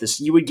joke about this.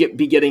 You would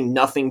be getting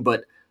nothing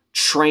but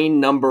train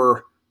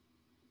number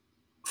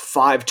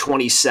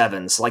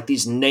 527s, like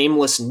these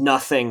nameless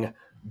nothing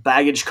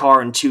baggage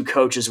car and 2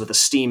 coaches with a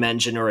steam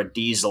engine or a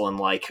diesel and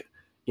like,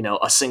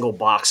 a single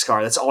box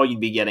car. That's all you'd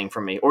be getting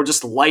from me. Or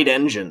just light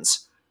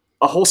engines.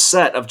 A whole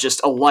set of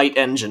just a light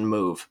engine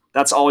move.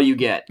 That's all you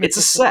get. It's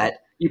a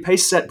set. You pay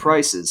set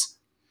prices,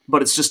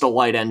 but it's just a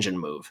light engine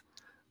move.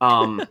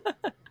 I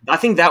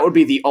think that would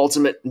be the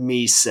ultimate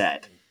me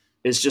set.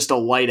 Is just a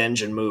light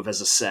engine move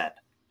as a set.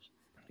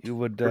 You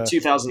would for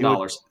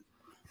 $2,000.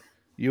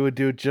 You would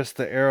do just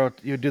the aero.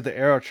 You would do the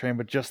aero train,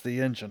 but just the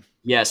engine.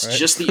 Yes, right?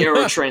 Just the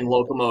Aerotrain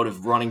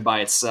locomotive running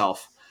by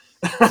itself.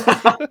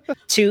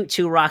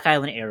 Two Rock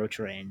Island Aero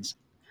trains.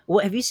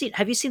 Well, have you seen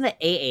the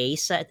AA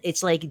set?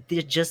 It's like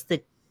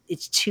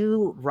it's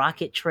 2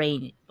 rocket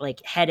train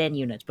like head end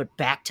units, but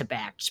back to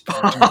back, just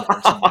parked in the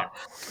yard somewhere.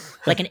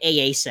 Like an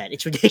AA set.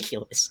 It's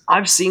ridiculous.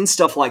 I've seen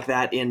stuff like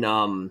that in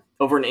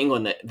over in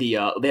England. That they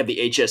have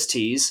the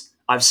HSTs.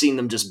 I've seen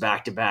them just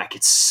back to back.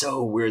 It's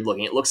so weird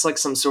looking. It looks like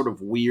some sort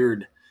of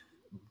weird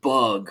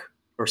bug,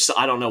 or so,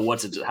 I don't know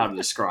how to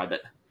describe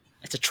it.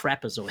 It's a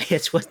trapezoid.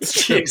 It's what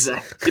it's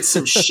Exactly. It's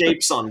some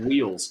shapes on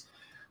wheels.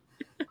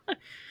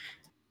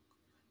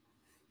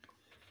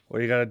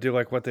 Well, you got to do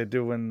like what they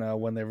do when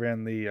they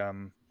ran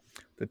the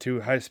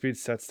 2 high speed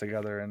sets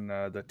together in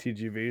the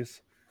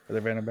TGVs, where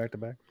they ran them back to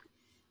back.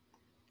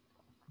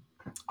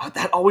 Oh,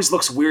 that always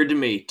looks weird to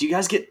me. Do you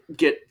guys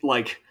get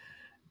like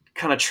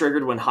kind of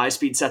triggered when high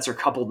speed sets are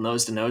coupled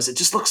nose to nose? It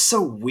just looks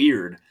so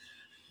weird.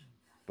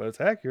 But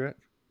it's accurate.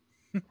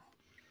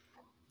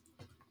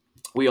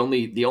 The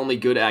only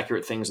good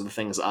accurate things are the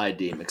things I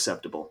deem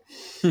acceptable.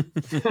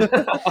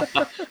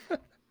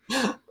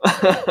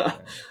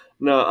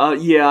 No,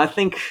 yeah, I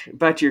think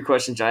back to your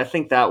question, John. I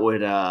think that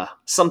would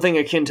something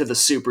akin to the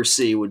Super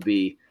C would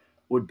be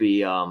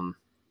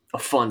a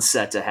fun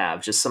set to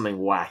have, just something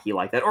wacky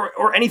like that,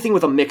 or anything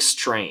with a mixed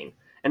train.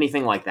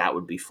 Anything like that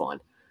would be fun.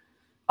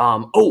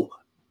 I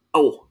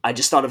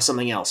just thought of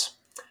something else.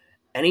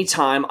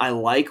 Anytime I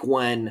like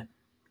when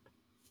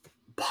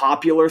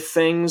popular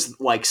things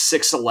like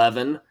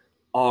 611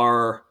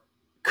 are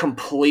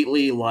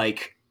completely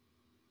like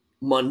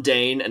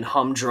mundane and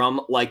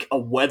humdrum, like a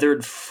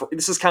weathered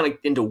this is kind of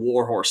into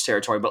Warhorse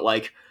territory, but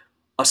like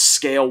a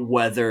scale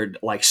weathered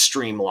like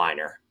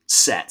streamliner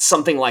set,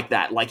 something like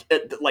that, like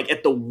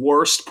at the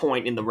worst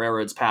point in the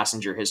railroad's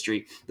passenger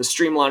history, the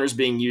streamliners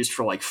being used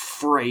for like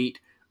freight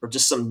or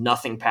just some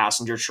nothing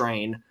passenger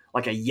train,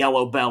 like a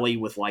yellow belly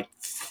with like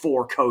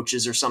 4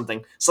 coaches or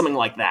something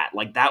like that.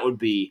 Like that would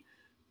be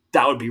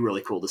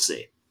really cool to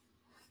see.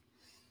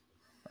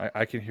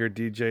 I can hear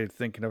DJ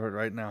thinking of it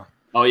right now.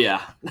 Oh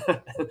yeah,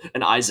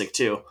 and Isaac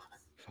too.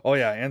 Oh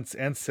yeah,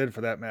 and Sid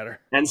for that matter.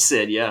 And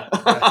Sid, yeah.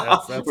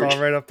 That's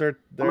all right up there.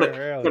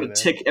 I'm gonna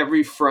tick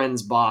every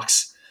friend's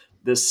box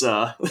this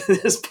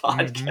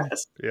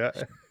podcast. Yeah.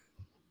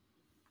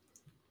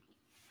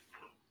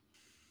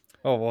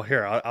 Oh well,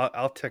 here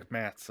I'll tick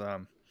Matt's.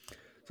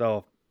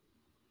 So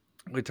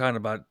we're talking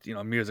about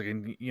music,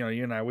 and you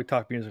and I we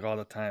talk music all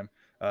the time.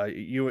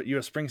 You a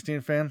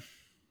Springsteen fan?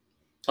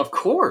 Of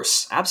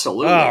course,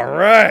 absolutely. All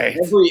right.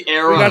 Every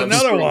era. We got of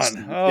another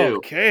Springsteen, one. too.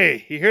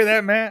 Okay, you hear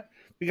that, Matt?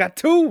 We got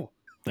 2.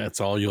 That's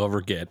all you'll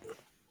ever get.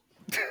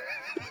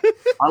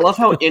 I love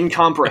how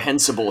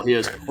incomprehensible he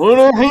is. That's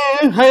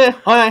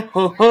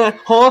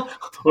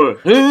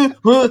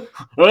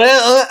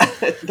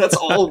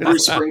all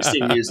Bruce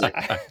Springsteen music.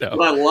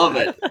 But I love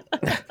it.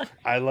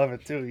 I love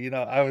it too.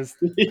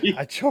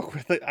 I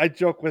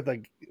joke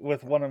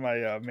with one of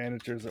my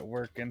managers at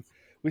work, and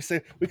we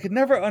say we could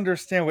never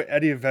understand what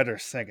Eddie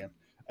Vedder's singing.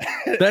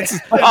 That's. He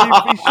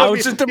I was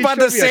me- just he about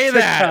showed to me a say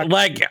that.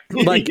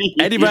 TikTok. Like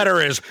Eddie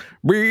Vedder is.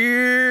 Be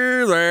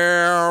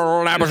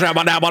there,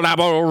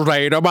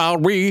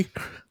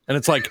 and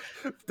it's like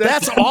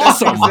that's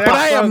awesome. But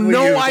I have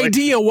no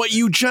idea what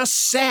you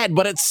just said,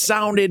 but it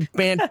sounded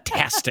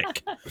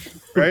fantastic.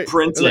 Right?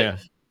 Print it.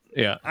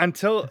 Yeah.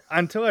 Until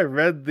I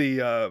read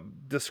the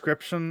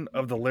description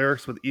of the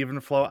lyrics with even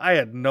flow, I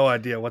had no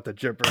idea what the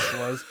gibberish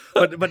was.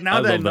 But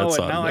now that I know it,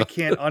 now I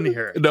can't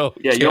unhear it. No.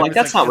 Yeah, you're like,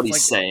 that's not what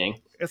he's saying.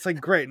 It's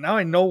like, great, now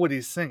I know what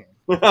he's singing.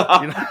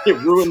 It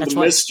ruined the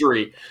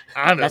mystery.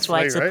 Honestly, That's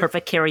why it's right? the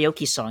perfect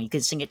karaoke song. You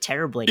can sing it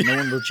terribly. No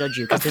one will judge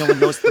you because no one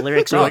knows the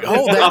lyrics. You're like,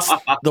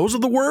 those are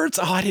the words?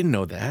 Oh, I didn't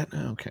know that.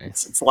 Okay.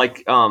 It's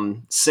like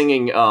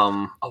singing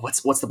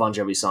what's the Bon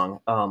Jovi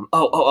song?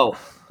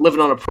 Living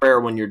on a Prayer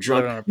when you're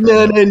drunk.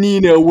 Na na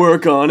Nina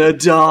work on a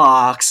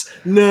docks.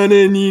 Na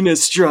na Nina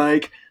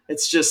strike.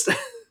 It's just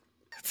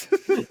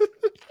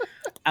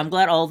I'm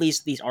glad all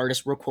these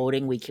artists we're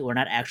quoting, we're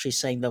not actually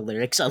saying the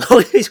lyrics.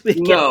 Otherwise, we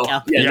get no.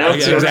 Yeah,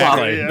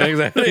 exactly.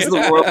 This is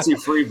the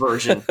royalty-free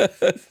version.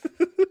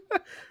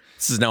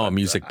 This is now a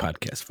music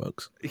podcast,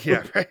 folks.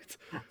 Yeah, right.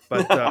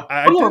 But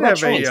I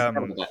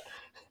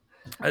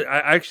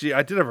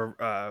did have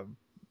a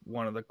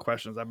one of the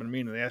questions I've been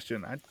meaning to ask you,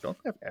 and I don't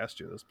think I've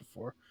asked you this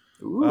before.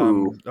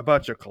 Ooh.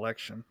 About your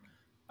collection.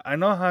 I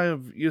know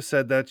how you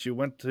said that you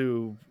went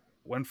to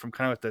went from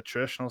kind of like the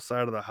traditional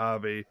side of the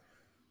hobby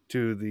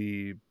to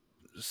the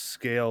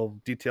scale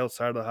detailed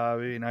side of the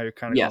hobby. Now you're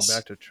kind of going Yes.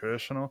 back to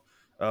traditional.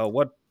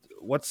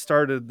 What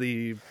started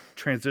the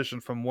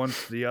transition from one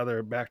to the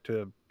other back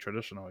to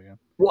traditional again?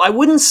 Well, I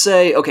wouldn't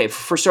say, okay,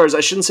 for starters, I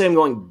shouldn't say I'm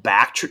going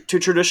back to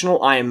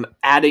traditional. I am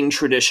adding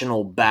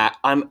traditional back.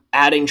 I'm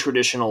adding a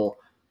traditional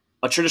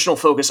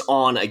focus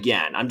on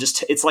again.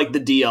 It's like the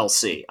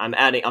DLC.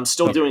 I'm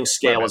still Okay, doing My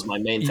scale bad. as my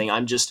main thing. You're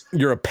I was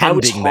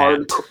appending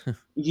hard. that.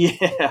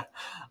 Yeah.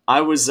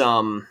 I was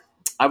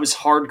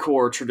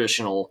hardcore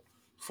traditional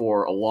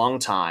for a long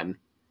time.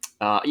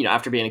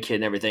 After being a kid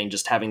and everything,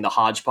 just having the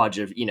hodgepodge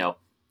of,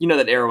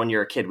 that era when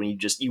you're a kid when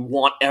you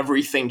want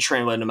everything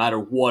translated no matter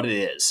what it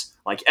is.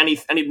 Like any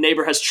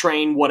neighbor has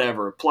train,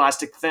 whatever,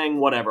 plastic thing,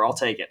 whatever, I'll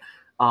take it.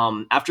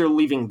 After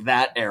leaving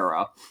that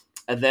era,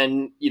 and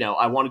then,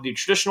 I wanted to do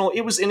traditional.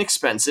 It was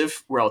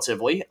inexpensive,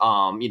 relatively.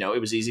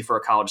 It was easy for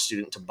a college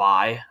student to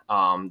buy.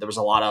 There was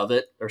a lot of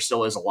it. There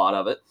still is a lot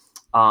of it.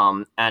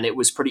 And it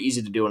was pretty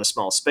easy to do in a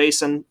small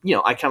space. And,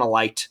 I kind of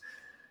liked,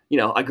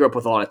 I grew up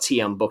with a lot of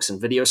TM books and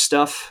video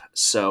stuff.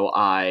 So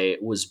I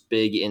was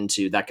big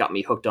into that, got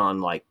me hooked on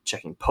like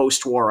checking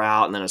post-war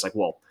out. And then I was like,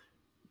 well,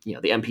 the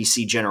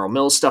MPC General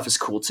Mills stuff is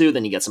cool too.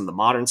 Then you get some of the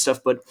modern stuff.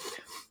 But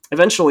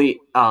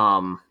eventually,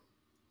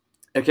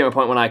 there came a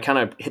point when I kind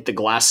of hit the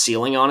glass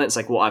ceiling on it. It's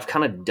like, well, I've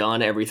kind of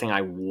done everything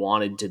I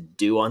wanted to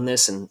do on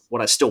this, and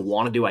what I still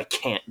want to do, I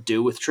can't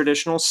do with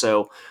traditional.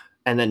 So,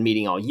 and then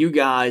meeting all you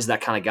guys,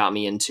 that kind of got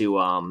me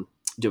into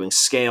doing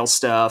scale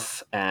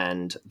stuff.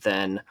 And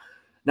then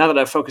now that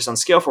I've focused on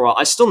scale for a while,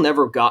 I still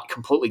never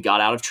completely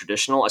got out of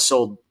traditional. I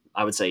sold,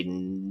 I would say,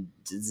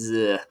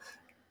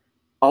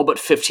 all but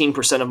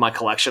 15% of my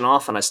collection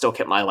off, and I still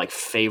kept my like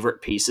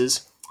favorite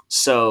pieces.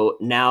 So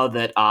now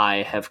that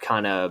I have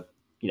kind of,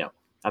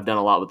 I've done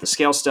a lot with the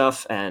scale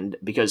stuff, and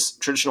because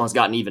traditional has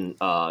gotten even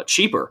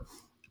cheaper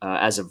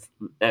as of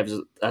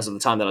the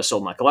time that I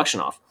sold my collection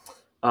off,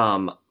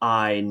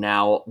 I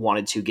now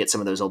wanted to get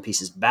some of those old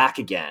pieces back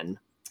again,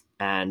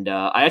 and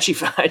I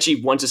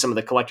actually went to some of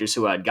the collectors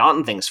who I had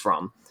gotten things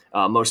from,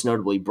 most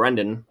notably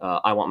Brendan.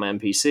 I Want My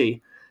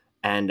MPC.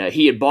 And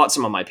he had bought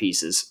some of my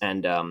pieces,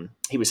 and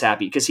he was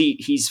happy because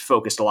he's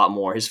focused a lot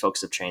more. His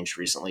focus have changed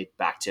recently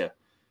back to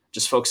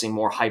just focusing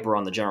more hyper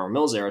on the General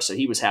Mills era. So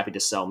he was happy to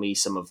sell me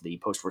some of the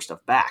post-war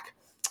stuff back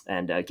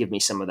and give me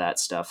some of that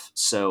stuff.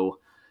 So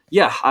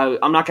yeah,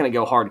 I'm not going to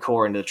go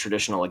hardcore into the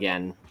traditional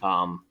again,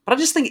 but I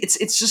just think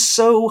it's just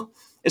so,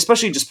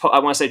 especially just I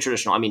want to say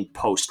traditional. I mean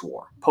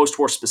post-war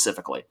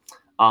specifically.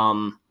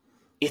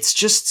 It's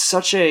just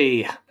such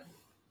a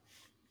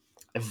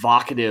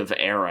evocative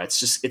era.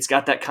 It's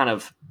got that kind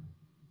of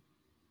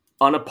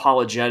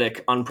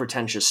unapologetic,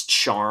 unpretentious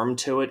charm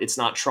to it. It's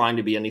not trying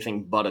to be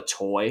anything but a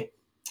toy.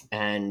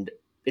 And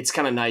it's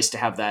kind of nice to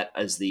have that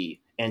as the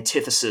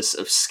antithesis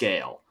of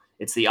scale.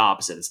 It's the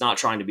opposite. It's not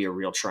trying to be a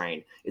real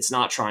train. It's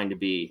not trying to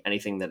be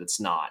anything that it's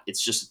not.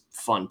 It's just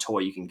a fun toy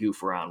you can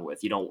goof around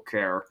with. You don't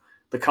care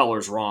the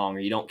color's wrong, or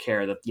you don't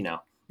care that,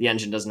 the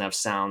engine doesn't have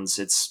sounds.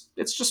 It's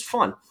just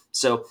fun.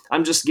 So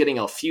I'm just getting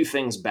a few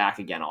things back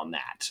again on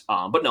that.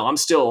 But no, I'm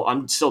still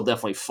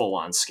definitely full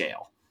on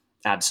scale.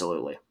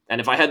 Absolutely. And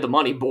if I had the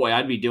money, boy,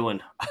 I'd be doing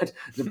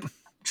the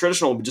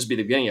traditional would just be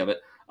the beginning of it.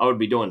 I would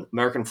be doing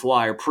American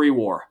Flyer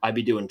pre-war. I'd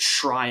be doing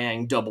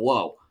Triang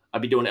 00.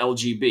 I'd be doing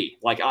LGB.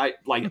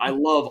 I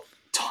love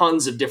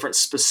tons of different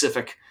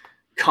specific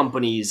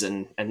companies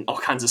and all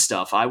kinds of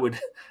stuff.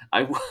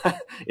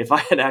 If I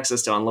had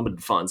access to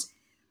unlimited funds,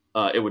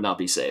 it would not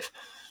be safe.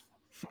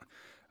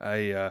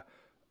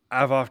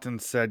 I've often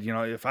said,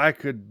 if I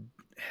could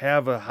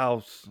have a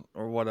house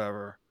or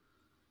whatever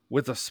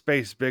with a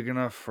space big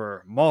enough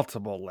for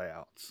multiple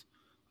layouts,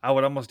 I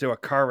would almost do a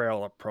car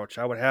rail approach.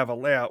 I would have a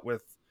layout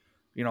with,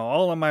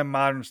 all of my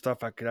modern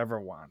stuff I could ever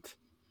want,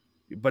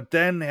 but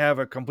then have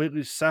a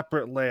completely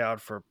separate layout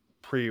for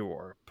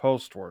pre-war,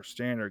 post-war,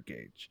 standard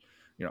gauge,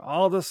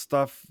 all this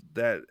stuff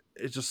that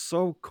is just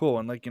so cool.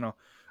 And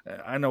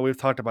I know we've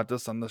talked about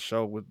this on the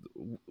show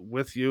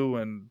with you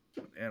and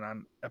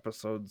on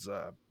episodes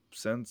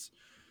since,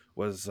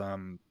 was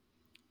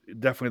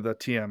definitely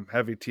the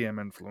heavy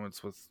TM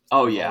influence with Oh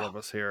all yeah. of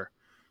us here.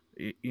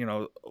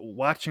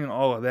 Watching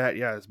all of that,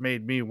 has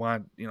made me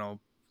want,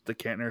 the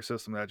Cantner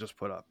system that I just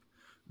put up,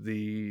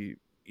 the,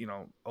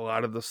 a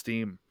lot of the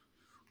Steam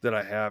that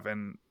I have,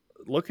 and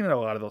looking at a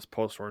lot of those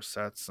post-war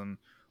sets and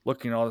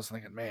looking at all this,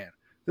 thinking, man,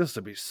 this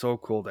would be so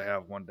cool to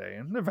have one day,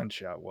 and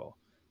eventually I will.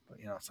 But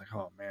it's like,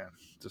 oh man,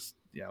 just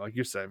like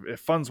you said, if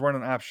funds weren't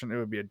an option, it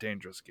would be a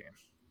dangerous game.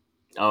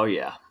 Oh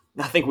yeah.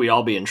 I think we'd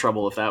all be in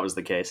trouble if that was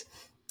the case.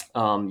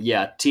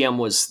 TM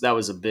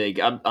was a big.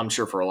 I'm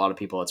sure for a lot of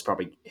people it's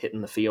probably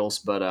hitting the feels,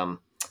 but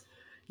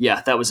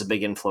yeah, that was a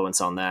big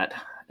influence on that.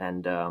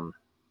 And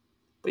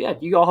but yeah,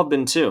 you all have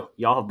been too.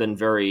 Y'all have been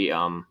very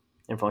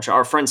influential.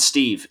 Our friend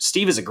Steve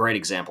is a great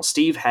example.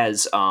 Steve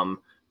has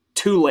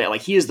two layout.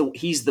 Like he's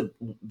the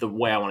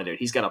way I want to do it.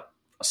 He's got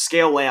a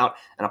scale layout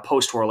and a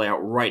post-war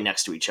layout right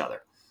next to each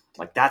other.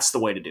 Like that's the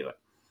way to do it.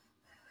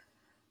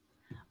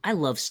 I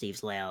love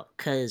Steve's layout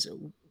because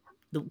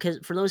because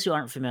for those who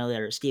aren't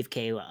familiar, Steve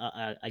K,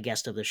 a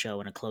guest of the show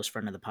and a close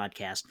friend of the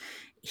podcast,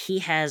 he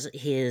has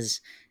his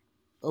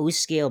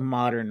O-scale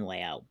modern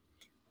layout,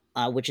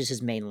 which is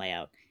his main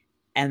layout.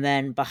 And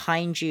then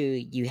behind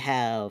you, you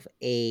have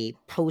a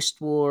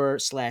post-war /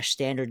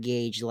 standard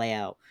gauge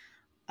layout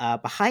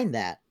behind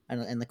that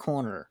in the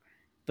corner.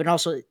 But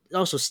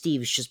also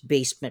Steve's just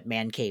basement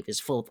man cave is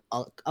full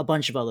of a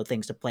bunch of other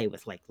things to play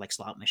with, like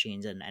slot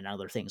machines and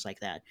other things like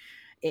that,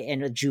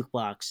 and a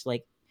jukebox.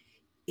 Like,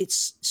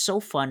 it's so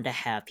fun to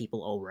have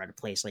people over at a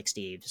place like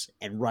Steve's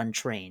and run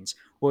trains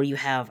where you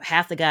have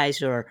half the guys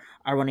who are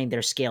running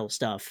their scale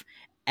stuff,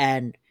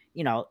 and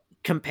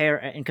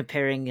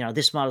comparing,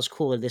 this model's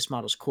cool or this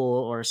model's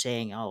cool, or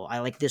saying, oh, I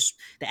like this,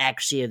 the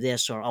accuracy of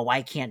this, or oh,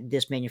 why can't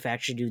this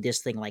manufacturer do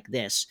this thing like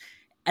this?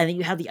 And then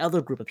you have the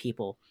other group of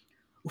people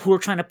who are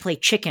trying to play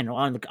chicken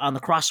on the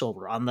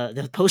crossover on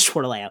the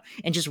post-war layout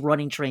and just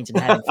running trains and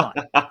having fun.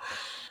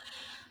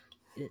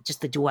 Just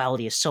the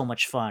duality is so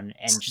much fun,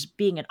 and just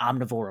being an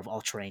omnivore of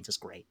all terrains is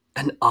great.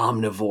 An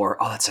omnivore.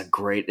 Oh, that's a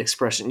great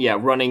expression. Yeah,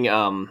 running,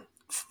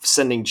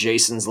 sending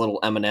Jason's little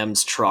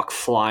M&M's truck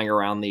flying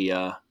around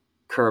the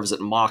curves at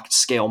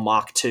scale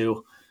Mach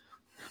 2.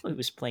 He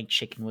was playing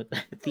chicken with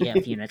the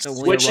F units.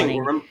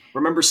 Switching.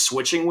 Remember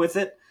switching with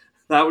it?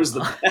 That was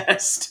the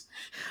best.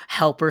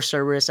 Helper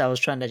service. I was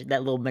trying to,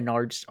 that little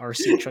Menards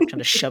RC truck, trying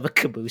to shove a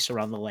caboose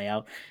around the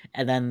layout.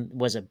 And then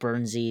was it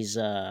Burnsy's,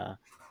 what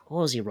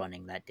was he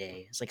running that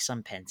day? It's like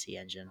some Penske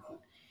engine.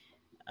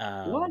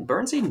 What?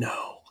 Burnsy?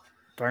 No.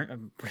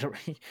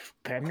 Penske?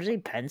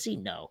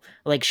 No.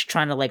 Like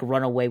trying to like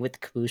run away with the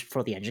caboose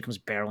before the engine comes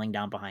barreling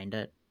down behind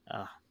it.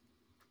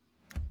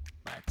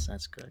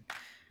 That's good.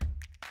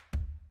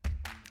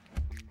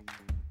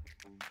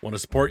 Want to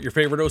support your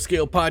favorite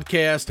O-Scale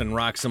podcast and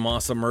rock some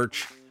awesome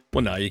merch?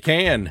 Well, now you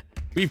can.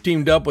 We've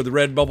teamed up with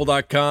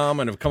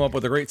Redbubble.com and have come up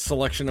with a great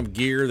selection of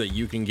gear that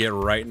you can get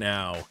right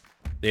now.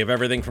 They have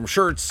everything from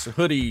shirts,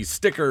 hoodies,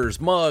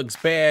 stickers, mugs,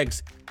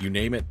 bags, you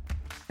name it.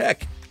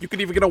 Heck, you can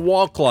even get a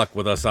wall clock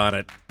with us on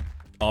it.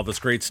 All this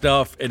great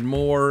stuff and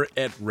more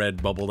at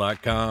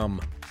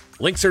Redbubble.com.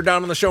 Links are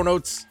down in the show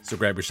notes, so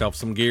grab yourself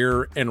some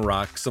gear and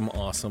rock some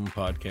awesome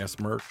podcast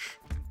merch.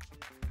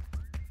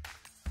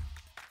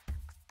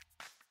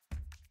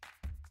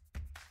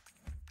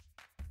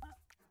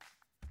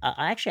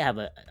 I actually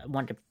I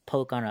wanted to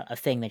poke on a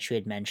thing that you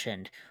had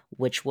mentioned,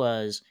 which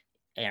was,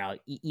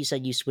 you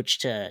said you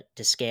switched to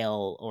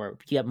scale, or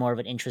you have more of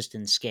an interest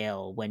in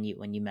scale when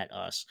you met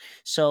us.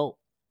 So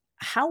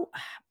how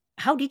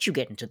did you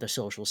get into the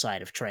social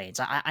side of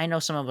trades? I know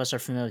some of us are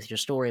familiar with your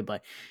story,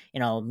 but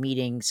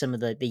meeting some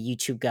of the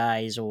YouTube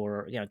guys,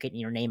 or getting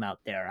your name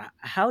out there,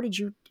 how did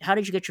you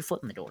get your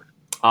foot in the door?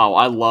 Oh,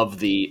 I love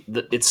the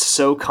it's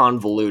so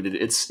convoluted.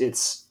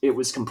 It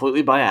was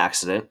completely by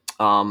accident.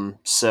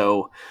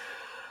 So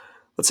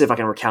let's see if I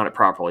can recount it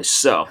properly.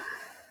 So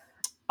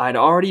I'd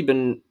already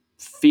been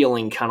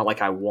feeling kind of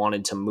like I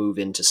wanted to move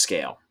into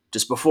scale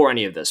just before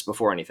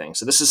anything.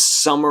 So this is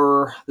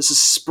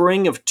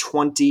spring of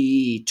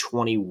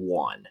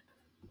 2021.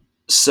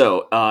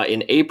 So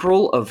in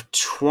April of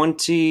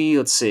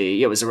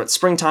it was around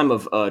springtime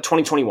of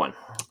 2021.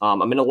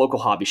 I'm in a local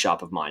hobby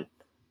shop of mine,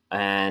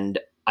 and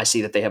I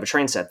see that they have a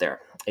train set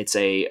there. It's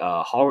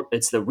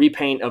it's the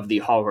repaint of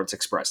the Hogwarts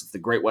Express. It's the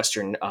Great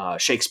Western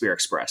Shakespeare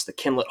Express, the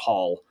Kinlet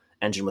Hall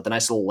engine with the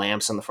nice little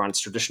lamps on the front.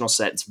 It's a traditional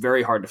set. It's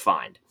very hard to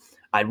find.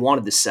 I'd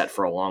wanted this set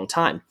for a long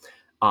time.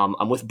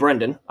 I'm with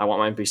Brendan. I want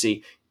my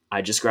NPC.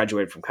 I just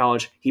graduated from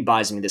college. He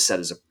buys me this set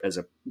as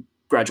a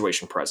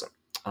graduation present.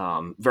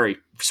 Very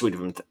sweet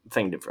of him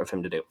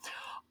to do.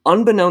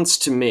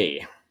 Unbeknownst to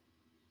me,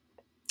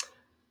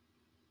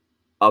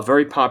 a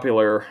very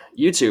popular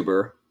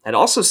YouTuber had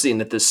also seen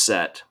that this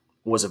set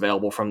was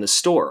available from this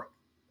store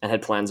and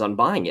had plans on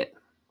buying it.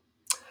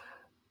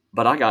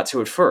 But I got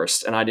to it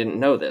first, and I didn't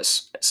know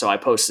this. So I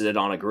posted it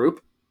on a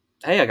group.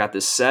 Hey, I got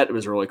this set. It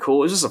was really cool.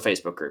 It was just a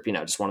Facebook group,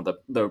 just one of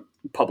the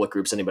public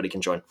groups anybody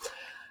can join.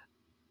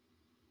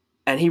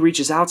 And he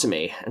reaches out to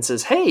me and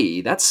says,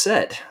 hey, that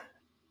set,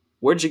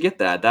 where'd you get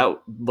that?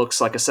 That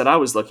looks like a set I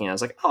was looking at. I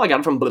was like, oh, I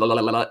got it from blah,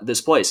 blah, blah, blah,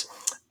 this place.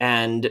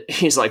 And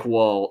he's like,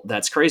 well,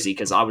 that's crazy,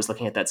 because I was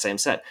looking at that same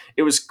set.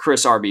 It was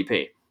Chris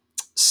RBP.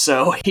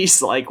 So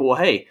he's like, well,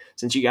 hey,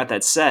 since you got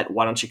that set,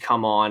 why don't you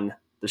come on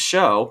the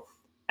show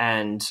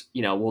and,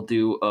 we'll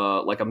do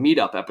like a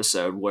meetup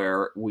episode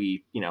where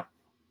we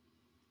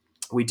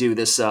do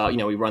this,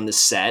 we run this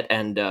set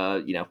and,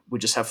 we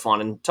just have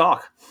fun and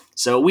talk.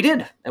 So we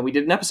did, and we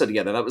did an episode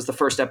together. That was the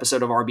first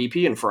episode of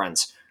RBP and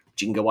Friends,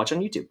 which you can go watch on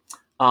YouTube.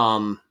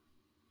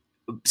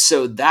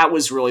 So that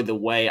was really the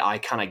way I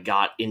kind of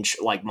got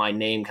my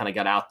name kind of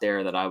got out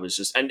there, that I was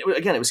just, and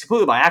again, it was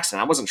completely by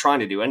accident. I wasn't trying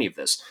to do any of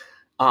this.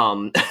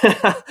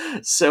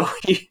 So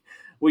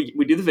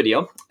we do the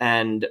video,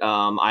 and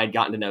I had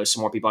gotten to know some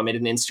more people. I made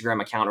an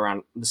Instagram account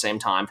around the same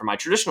time for my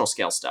traditional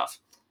scale stuff.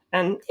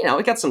 And,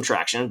 it got some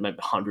traction, maybe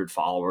 100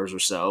 followers or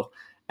so.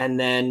 And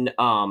then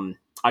I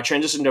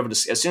transitioned over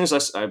to, as soon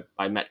as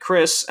I met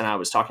Chris and I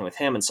was talking with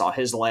him and saw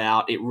his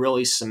layout, it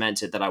really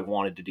cemented that I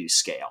wanted to do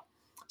scale.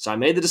 So I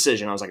made the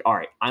decision. I was like, all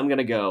right, I'm going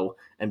to go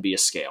and be a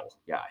scale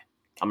guy.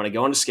 I'm going to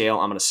go into scale.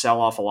 I'm going to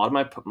sell off a lot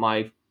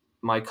of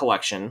my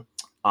collection.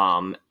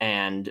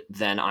 And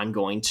then I'm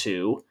going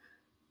to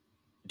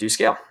do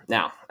scale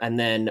now. And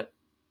then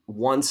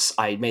once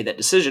I made that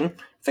decision,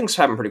 things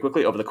happened pretty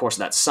quickly over the course of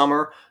that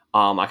summer.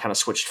 I kind of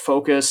switched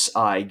focus.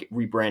 I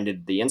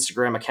rebranded the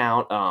Instagram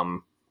account,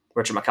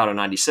 Richard Mikado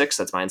 96.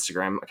 That's my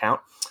Instagram account.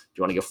 If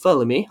you want to go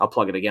follow me, I'll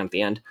plug it again at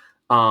the end.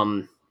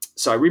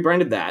 So I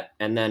rebranded that,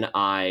 and then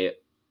I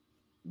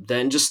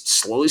just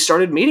slowly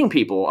started meeting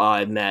people.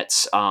 I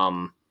met.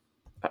 I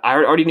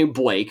already knew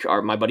Blake,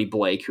 my buddy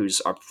Blake,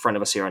 who's a friend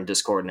of us here on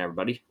Discord and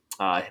everybody.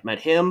 I met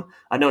him.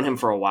 I'd known him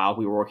for a while.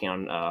 We were working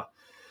on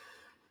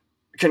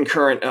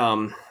concurrent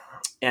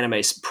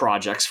anime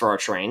projects for our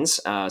trains,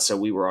 so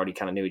we were already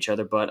kind of knew each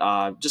other,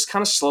 but just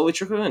kind of slowly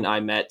trickled in. I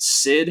met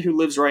Sid, who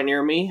lives right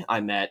near me. I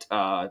met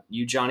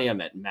you, Johnny. I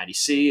met Maddie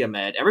C. I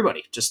met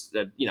everybody, just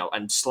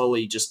and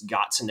slowly just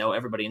got to know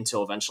everybody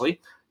until eventually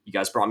you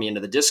guys brought me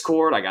into the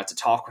Discord. I got to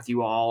talk with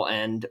you all,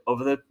 and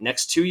over the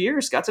next 2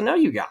 years got to know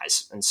you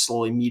guys and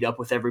slowly meet up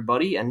with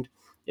everybody, and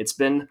it's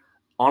been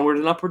onward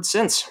and upward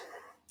since.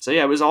 So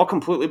yeah, it was all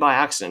completely by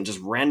accident, just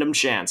random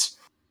chance.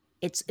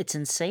 It's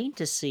insane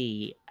to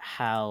see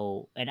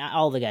how, and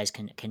all the guys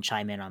can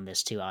chime in on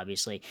this too.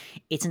 Obviously,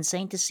 it's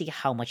insane to see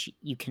how much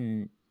you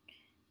can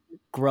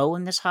grow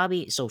in this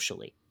hobby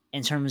socially.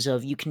 In terms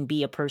of, you can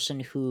be a person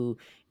who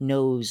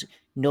knows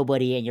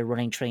nobody and you're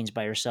running trains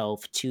by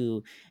yourself,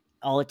 to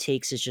all it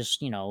takes is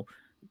just,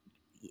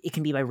 it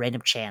can be by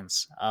random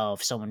chance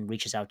of someone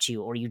reaches out to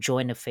you, or you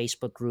join a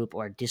Facebook group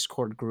or a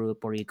Discord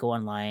group, or you go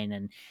online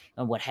and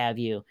what have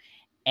you,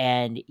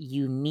 and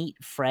you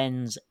meet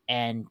friends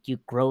and you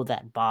grow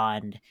that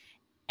bond,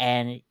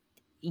 and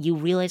you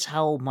realize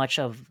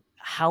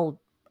how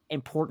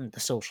important the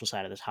social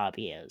side of this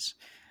hobby is.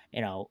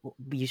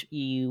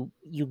 You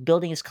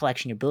building this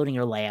collection, you're building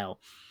your layout,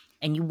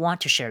 and you want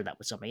to share that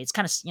with somebody. It's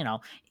kind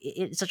of,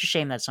 it's such a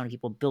shame that so many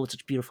people build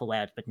such beautiful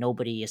layouts, but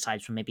nobody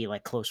aside from maybe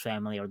like close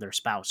family or their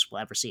spouse will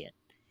ever see it.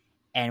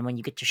 And when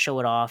you get to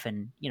show it off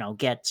and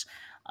get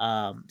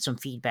some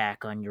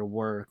feedback on your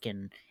work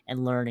and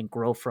learn and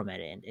grow from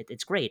it, and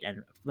it's great.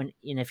 And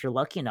if you're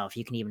lucky enough,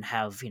 you can even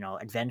have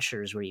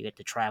adventures where you get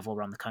to travel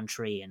around the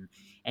country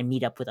and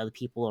meet up with other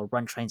people or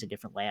run trains at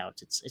different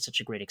layouts. It's such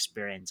a great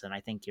experience, and I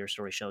think your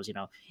story shows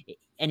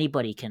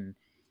anybody can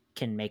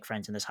make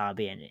friends in this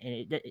hobby.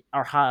 And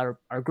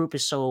our group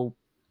is so,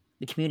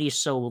 the community is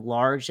so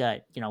large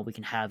that we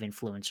can have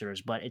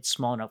influencers, but it's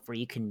small enough where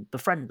you can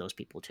befriend those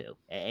people too,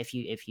 if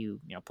you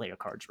play your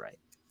cards right.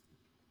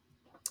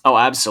 Oh,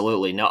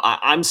 absolutely. No,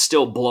 I'm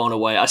still blown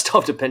away. I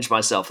still have to pinch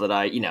myself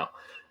that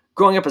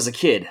growing up as a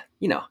kid,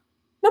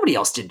 nobody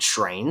else did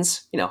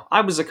trains.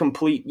 I was a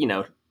complete,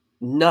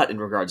 nut in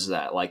regards to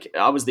that. Like,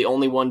 I was the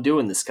only one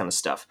doing this kind of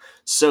stuff.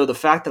 So the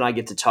fact that I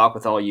get to talk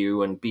with all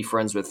you and be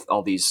friends with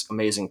all these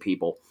amazing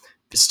people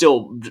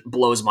still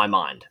blows my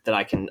mind, that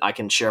I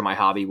can share my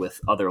hobby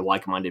with other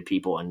like-minded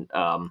people. And,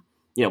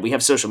 we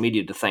have social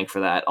media to thank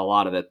for that, a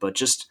lot of it, but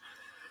just,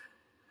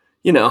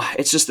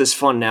 it's just this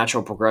fun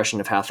natural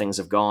progression of how things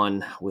have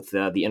gone with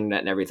the internet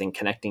and everything,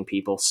 connecting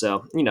people.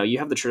 So, you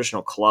have the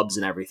traditional clubs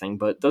and everything,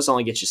 but those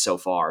only get you so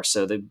far.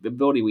 So the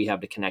ability we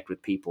have to connect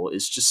with people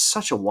is just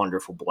such a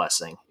wonderful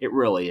blessing. It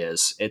really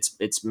is.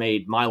 It's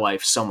made my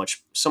life so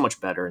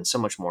much better and so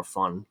much more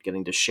fun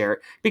getting to share it,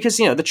 because,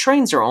 the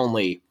trains they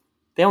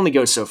only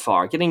go so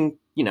far. Getting,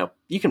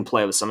 you can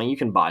play with something, you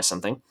can buy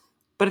something,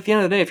 but at the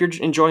end of the day, if you're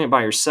enjoying it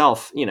by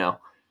yourself,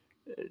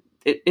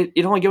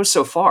 it only goes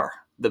so far.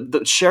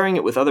 The sharing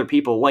it with other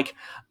people, like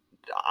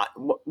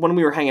when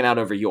we were hanging out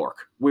over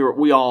York,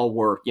 we all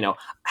were,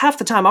 half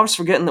the time I was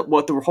forgetting that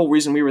what the whole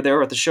reason we were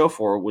there at the show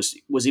for was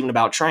even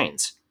about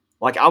trains.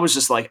 Like, I was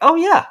just like, oh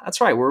yeah,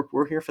 that's right,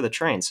 we're here for the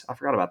trains. I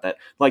forgot about that.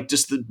 Like,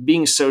 just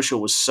being social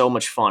was so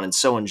much fun and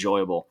so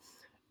enjoyable.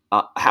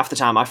 Half the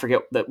time I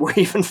forget that we're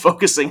even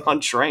focusing on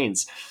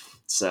trains.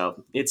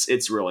 So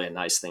it's really a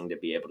nice thing to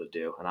be able to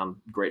do, and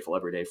I'm grateful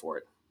every day for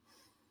it.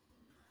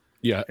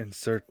 Yeah.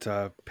 Insert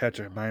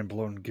Patrick mind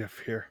blown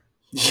gif here.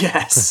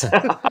 Yes.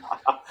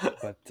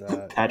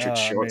 But Patrick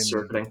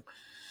short-circuiting.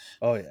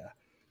 Oh yeah.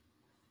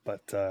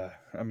 But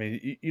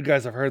you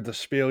guys have heard the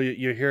spiel.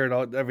 You hear it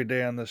all every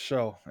day on this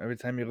show. Every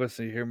time you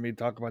listen, you hear me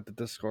talk about the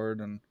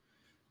Discord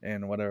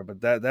and whatever.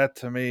 But that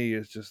to me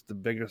is just the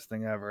biggest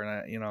thing ever.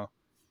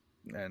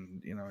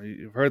 And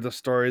you've heard the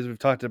stories we've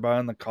talked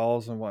about in the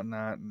calls and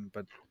whatnot.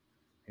 But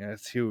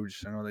it's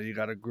huge. I know that you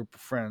got a group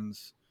of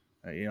friends.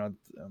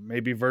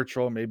 Maybe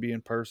virtual, maybe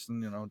in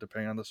person.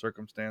 Depending on the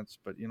circumstance.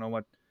 But you know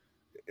what?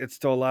 It's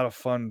still a lot of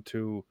fun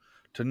to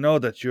know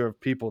that you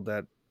have people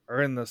that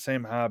are in the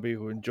same hobby,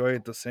 who enjoy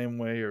it the same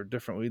way or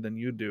differently than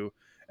you do,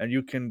 and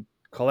you can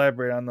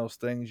collaborate on those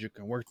things. You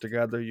can work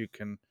together. You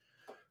can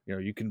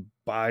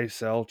buy,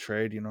 sell,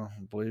 trade.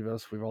 Believe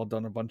us, we've all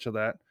done a bunch of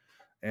that,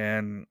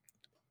 and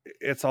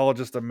it's all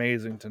just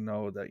amazing to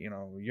know that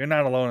you're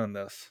not alone in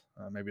this.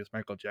 Maybe as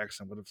Michael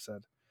Jackson would have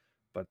said,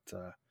 but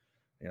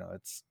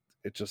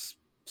it's just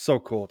so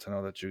cool to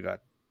know that you got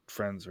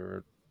friends who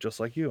are just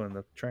like you in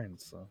the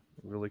trains. So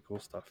really cool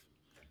stuff.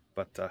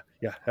 But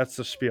yeah, that's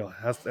the spiel.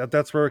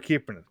 That's where we're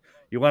keeping it.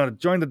 You want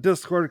to join the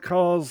Discord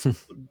calls?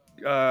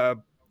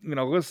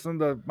 Listen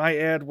to my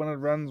ad when it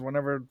runs,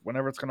 whenever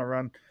it's gonna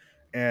run,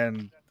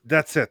 and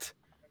that's it.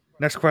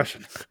 Next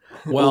question.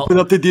 Well, Open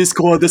up the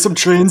Discord. There's some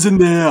trains in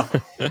there.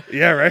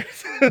 Yeah, right.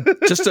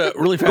 just to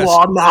really Go fast,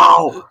 on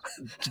now.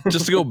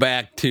 just to go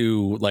back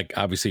to like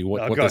obviously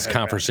what go this ahead,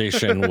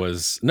 conversation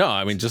was. No,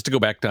 I mean just to go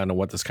back down to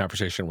what this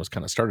conversation was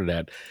kind of started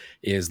at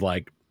is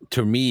like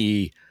to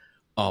me,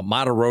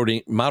 model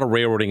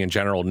railroading in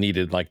general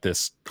needed like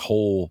this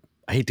whole.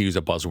 I hate to use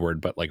a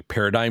buzzword, but like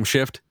paradigm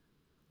shift.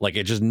 Like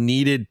it just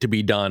needed to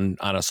be done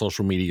on a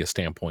social media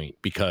standpoint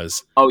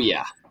because Oh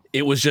yeah.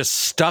 it was just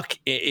stuck.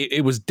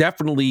 It was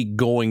definitely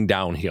going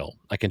downhill.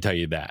 I can tell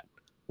you that.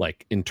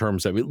 Like in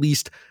terms of at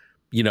least,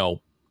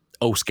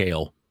 O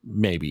scale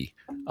maybe.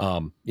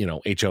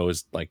 HO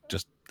is like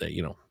just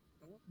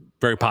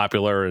very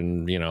popular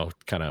and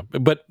kind of.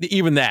 But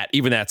even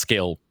that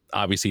scale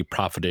obviously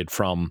profited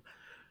from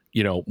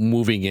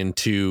moving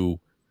into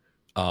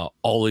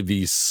all of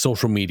these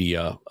social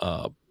media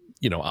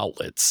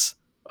outlets,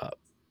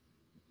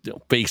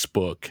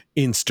 Facebook,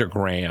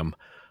 Instagram,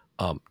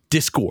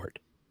 Discord.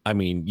 I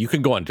mean, you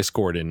can go on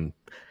Discord, and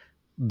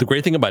the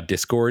great thing about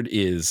Discord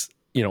is,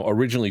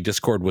 originally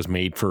Discord was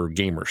made for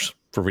gamers,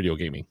 for video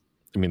gaming.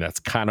 I mean,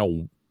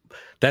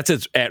 that's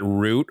its at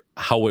root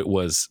how it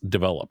was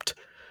developed,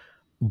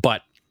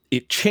 but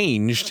it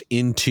changed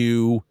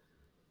into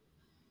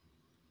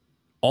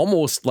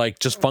almost like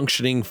just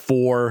functioning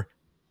for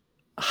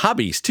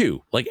hobbies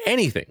too, like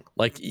anything.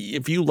 Like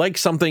if you like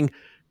something,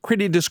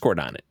 create a Discord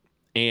on it.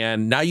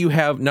 And now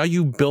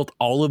you built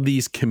all of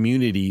these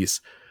communities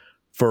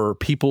for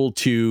people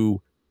to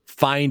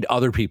find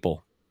other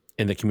people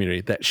in the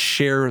community that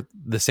share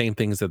the same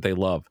things that they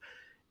love.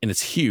 And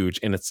it's huge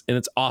and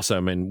it's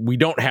awesome. And we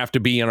don't have to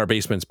be in our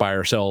basements by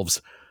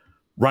ourselves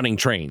running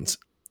trains.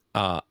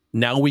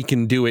 Now we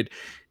can do it.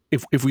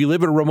 If we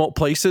live in remote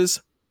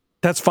places,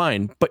 that's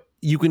fine. But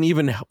you can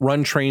even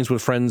run trains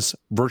with friends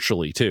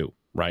virtually too,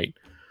 right?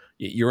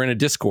 You're in a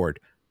Discord.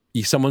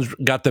 Someone's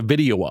got the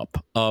video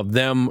up of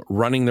them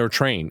running their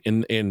train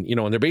in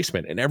their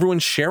basement, and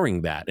everyone's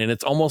sharing that, and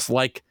it's almost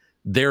like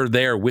they're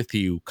there with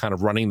you, kind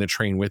of running the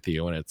train with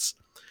you, and it's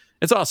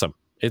awesome.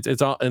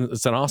 It's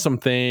an awesome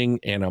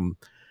thing, and I'm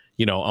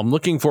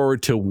looking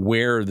forward to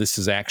where this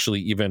is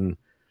actually even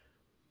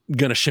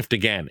going to shift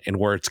again, and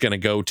where it's going to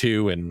go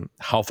to, and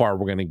how far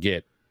we're going to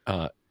get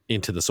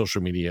into the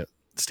social media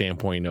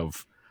standpoint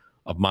of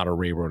modern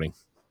railroading.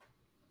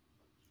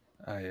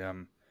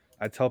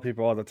 I tell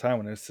people all the time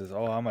when it says,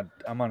 "Oh, I'm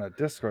on a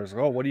Discord." It's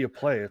like, "Oh, what do you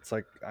play?" It's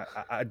like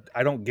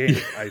I don't game.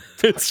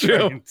 It's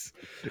true.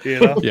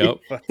 Yep.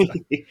 But,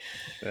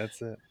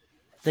 that's it.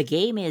 The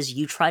game is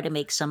you try to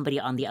make somebody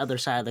on the other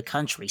side of the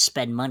country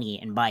spend money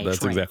and buy a That's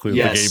train. exactly what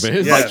Yes. the game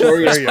is. Yes,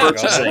 Vicarious there you go.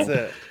 purchasing.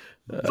 That's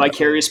it.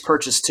 Vicarious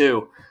purchase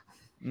too.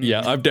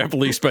 Yeah, I've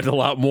definitely spent a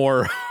lot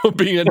more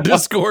being on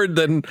Discord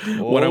than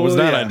when I was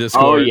not on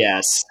Discord. Oh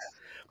yes.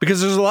 Because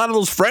there's a lot of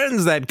those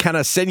friends that kind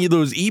of send you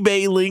those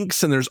eBay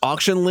links and there's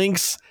auction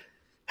links.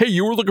 Hey,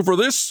 you were looking for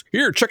this?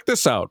 Here, check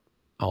this out.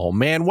 Oh,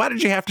 man, why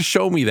did you have to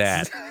show me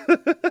that?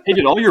 Hey,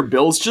 did all your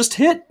bills just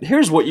hit?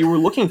 Here's what you were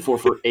looking for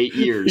 8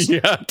 years. Yeah,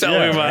 tell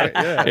me about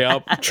it. Yeah,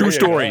 true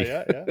story.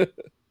 Yeah.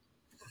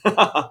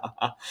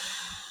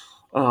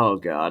 Oh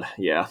God,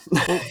 yeah.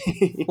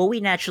 Well, we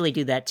naturally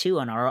do that too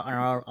on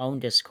our own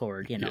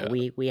Discord. Yeah.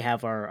 We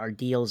have our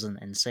deals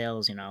and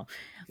sales.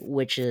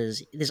 Which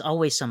is there's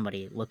always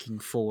somebody looking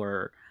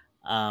for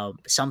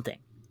something.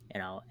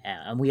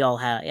 And we all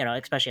have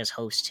especially as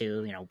hosts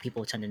too.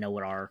 People tend to know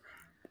what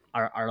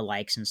our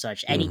likes and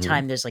such.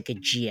 Anytime there's like a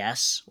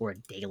GS or a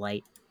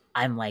daylight,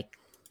 I'm like.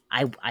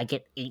 I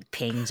get 8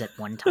 pings at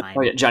one time.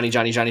 Oh yeah, Johnny.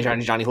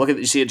 Look at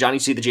you see it, Johnny.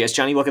 See the GS,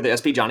 Johnny. Look at the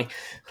SP, Johnny.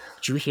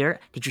 Did you hear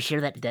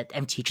that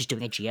MT just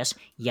doing a GS?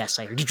 Yes,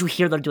 I heard. Did you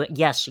hear they're doing?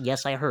 Yes,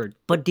 I heard.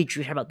 But did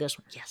you hear about this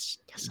one? Yes.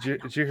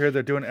 Did you hear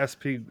they're doing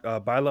SP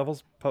buy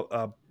levels?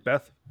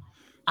 Beth,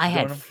 I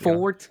had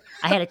 4.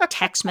 I had a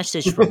text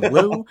message from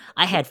Lou.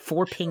 I had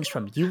 4 pings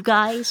from you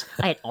guys.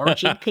 I had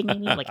RJ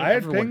pinging me. Like I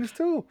had pings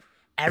too.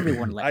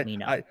 Everyone let me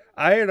know.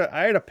 I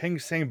had a ping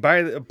saying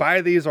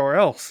buy these or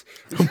else.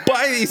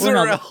 Buy these Well,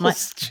 or no,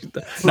 else.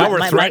 Now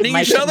we're threatening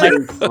each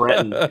other?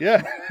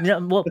 Yeah.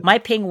 Well, my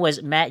ping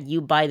was, Matt,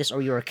 you buy this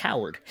or you're a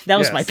coward. That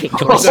was my ping.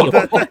 That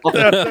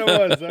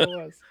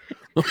was.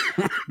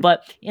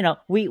 But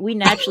we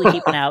naturally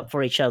keep an eye out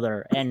for each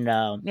other, and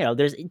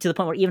there's to the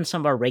point where even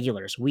some of our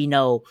regulars, we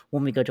know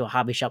when we go to a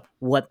hobby shop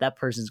what that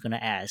person's going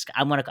to ask.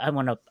 I want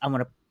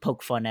to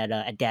poke fun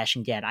at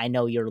Dashing Dan. I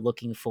know you're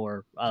looking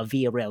for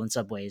Via Rail and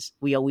Subways.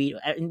 We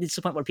and it's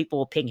the point where people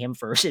will ping him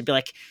first and be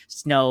like,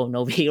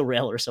 no Via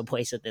Rail or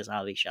Subways at this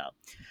hobby shop.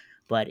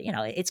 But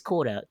it's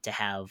cool to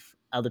have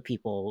other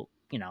people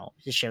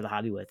to share the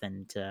hobby with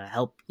and to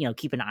help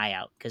keep an eye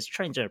out, because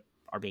trains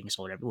are are being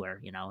sold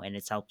everywhere, and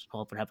it's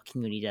helpful to have a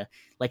community to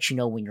let you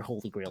know when your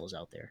holy grail is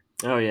out there.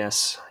 Oh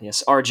yes.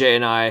 RJ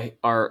and I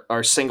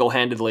are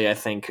single-handedly, I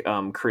think,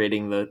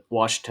 creating the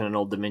Washington and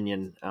Old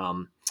Dominion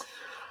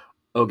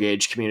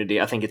O-Gauge community.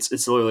 I think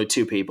it's literally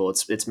two people.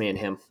 It's me and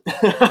him.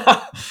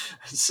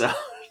 So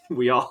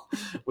we all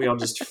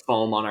just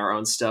foam on our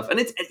own stuff. And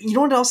it's, you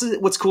know what else is,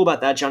 what's cool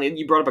about that, Johnny?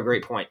 You brought up a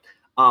great point.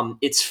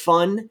 It's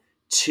fun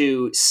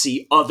to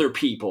see other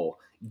people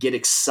get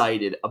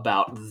excited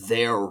about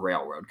their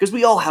railroad, because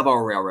we all have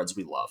our railroads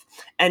we love.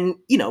 And,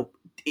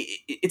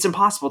 it's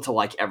impossible to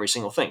like every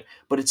single thing,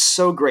 but it's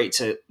so great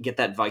to get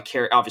that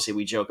vicarious. Obviously,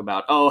 we joke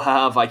about,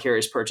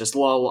 vicarious purchase.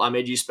 Lol, I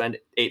made you spend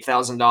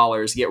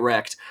 $8,000, get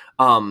wrecked.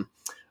 But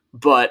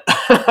no,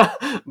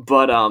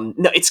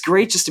 it's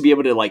great just to be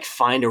able to like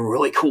find a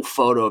really cool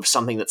photo of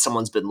something that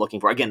someone's been looking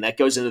for. Again, that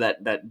goes into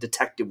that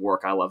detective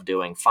work I love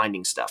doing,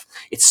 finding stuff.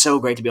 It's so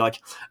great to be like,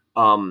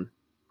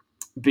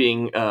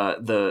 being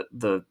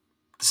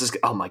this is,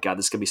 oh my god,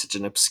 this could be such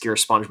an obscure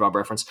SpongeBob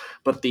reference,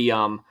 but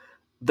the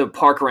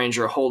park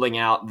ranger holding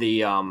out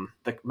the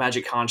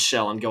magic conch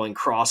shell and going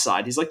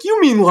cross-eyed. He's like,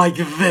 "You mean like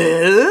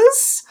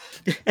this?"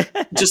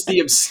 Just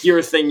the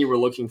obscure thing you were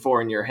looking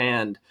for in your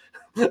hand.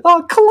 A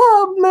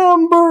club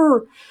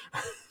member.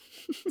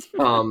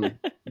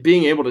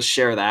 Being able to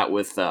share that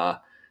with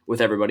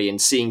everybody and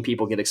seeing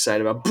people get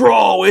excited about,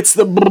 bro, it's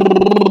the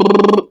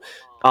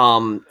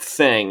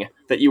thing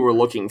that you were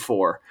looking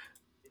for.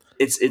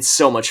 It's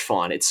so much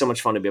fun. It's so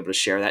much fun to be able to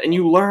share that, and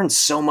you learn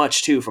so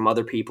much too from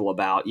other people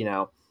about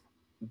that.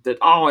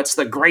 Oh, it's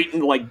the great,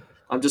 like,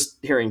 I'm just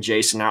hearing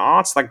Jason now. Oh,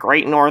 it's the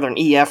Great Northern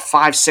EF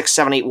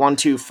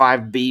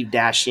 5678125B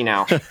dash.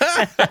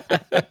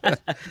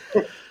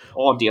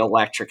 All the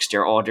electrics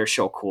there. Oh, they're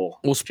so cool.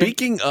 Well,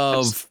 speaking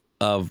of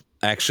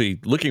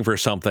actually looking for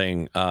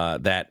something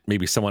that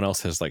maybe someone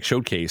else has like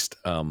showcased,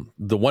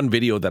 the one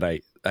video that I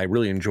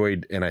really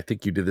enjoyed, and I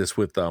think you did this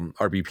with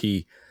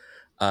RBP,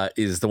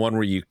 is the one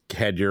where you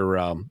had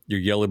your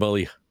Yellow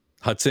Belly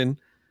Hudson,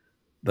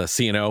 the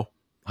C&O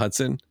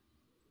Hudson.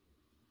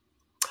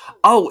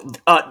 Oh,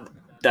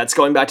 that's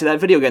going back to that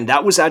video again.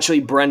 That was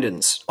actually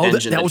Brendan's. Oh,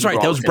 that was right.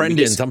 That was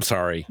Brendan's. I'm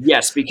sorry.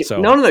 Yes, because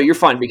no, you're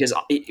fine, because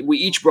we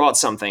each brought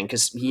something,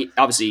 because he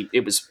obviously,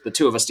 it was the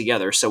two of us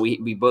together, so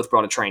we both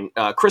brought a train.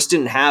 Chris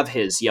didn't have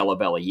his Yellow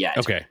Belly yet.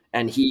 Okay.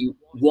 And he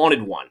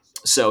wanted one,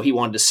 so he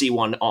wanted to see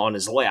one on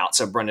his layout,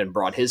 so Brendan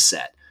brought his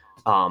set.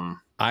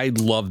 I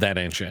love that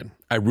engine.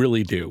 I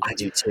really do. I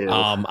do too.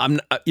 I'm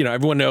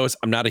everyone knows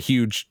I'm not a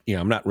huge,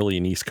 I'm not really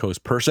an East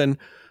Coast person.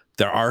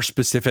 There are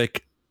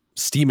specific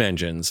steam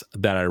engines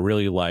that I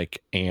really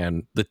like,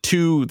 and the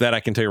two that I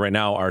can tell you right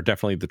now are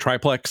definitely the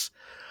triplex,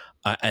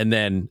 and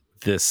then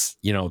this,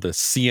 the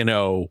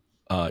C&O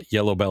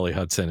Yellow Belly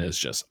Hudson is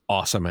just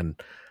awesome,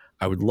 and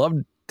I would love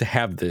to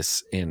have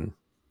this in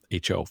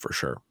HO for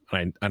sure.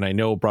 And I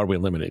know Broadway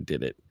Limited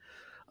did it.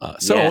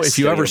 So yes, if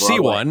you ever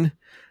see one,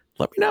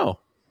 let me know.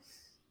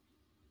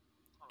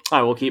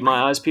 I will keep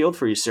my eyes peeled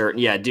for you, sir.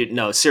 Yeah, dude.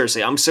 No,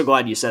 seriously, I'm so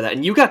glad you said that.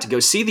 And you got to go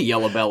see the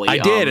Yellow Belly. I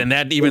did, and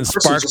that even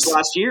sparked just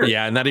last year.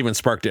 Yeah, and that even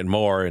sparked it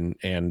more. And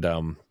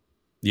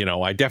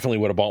I definitely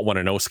would have bought one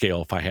in O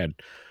scale if I had,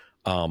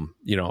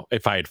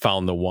 if I had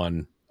found the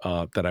one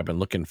that I've been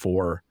looking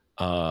for.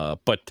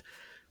 But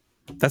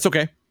that's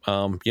okay.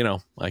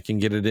 I can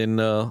get it in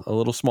a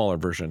little smaller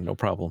version, no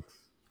problem.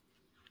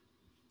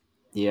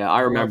 Yeah,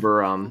 I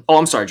remember.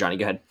 I'm sorry, Johnny.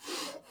 Go ahead.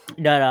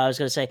 No, I was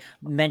going to say,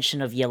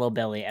 mention of Yellow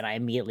Belly, and I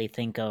immediately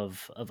think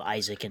of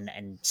Isaac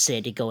and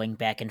Sid going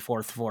back and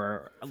forth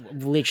for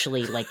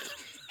literally like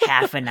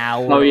half an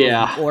hour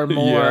or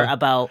more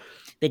about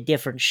the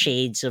different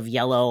shades of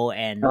yellow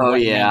and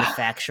what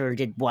manufacturer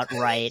did what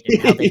right,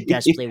 and how they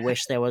desperately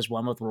wish there was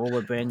one with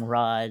roller bearing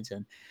rods.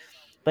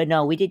 But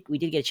no, we did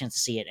get a chance to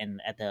see it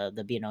at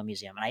the B&O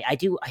Museum, and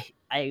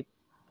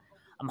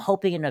I'm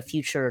hoping in a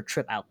future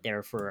trip out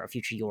there for a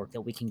future York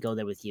that we can go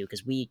there with you,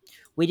 because we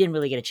didn't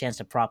really get a chance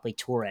to properly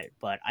tour it,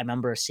 but I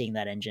remember seeing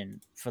that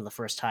engine for the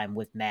first time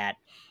with Matt.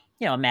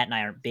 Matt and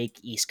I aren't big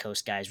East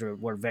Coast guys.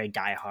 We're very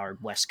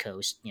diehard West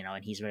Coast,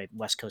 and he's a very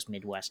West Coast,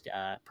 Midwest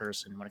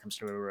person when it comes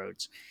to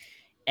railroads.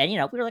 And, we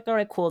were like, all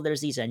right, cool,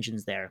 there's these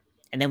engines there.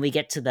 And then we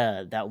get to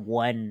that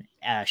one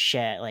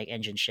shed, like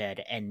engine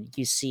shed, and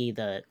you see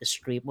the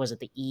street, was it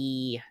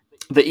the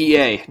The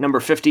EA number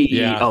 50.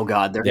 Yeah. Oh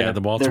God, they're gonna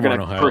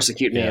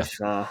persecute me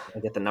if I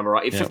get the number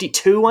right.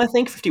 52, I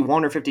think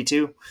 51 or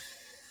 52.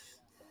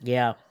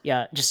 Yeah.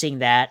 Just seeing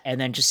that,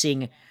 and then just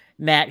seeing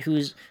Matt,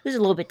 who's a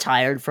little bit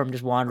tired from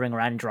just wandering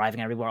around and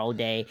driving everywhere all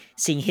day,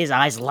 seeing his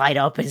eyes light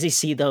up as he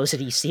see those,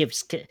 and you see him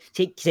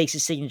takes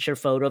his signature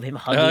photo of him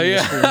hugging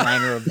the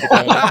streamliner of the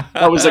day.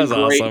 That was a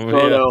great awesome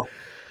photo.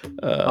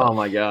 Yeah. Oh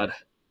my God.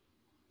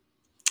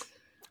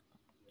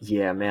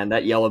 Yeah, man,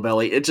 that Yellow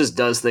Belly, it just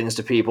does things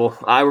to people.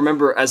 I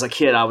remember as a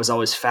kid, I was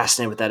always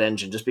fascinated with that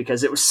engine just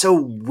because it was so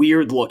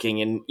weird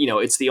looking. And,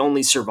 it's the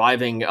only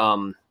surviving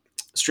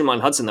Streamline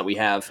Hudson that we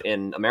have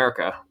in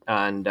America.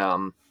 And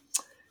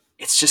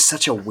it's just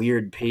such a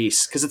weird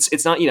piece because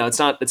it's not,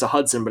 it's a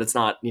Hudson, but it's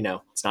not,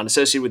 it's not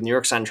associated with New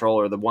York Central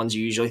or the ones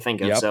you usually think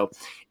of. Yep. So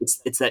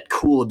it's that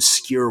cool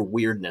obscure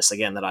weirdness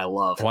again that I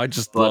love. Well, I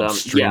just love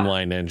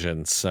streamlined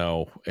engines.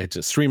 So it's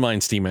just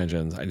streamlined steam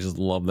engines. I just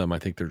love them. I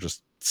think they're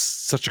just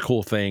such a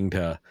cool thing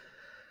to,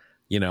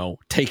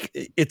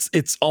 take.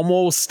 It's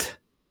almost,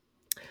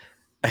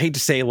 I hate to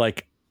say,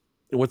 like,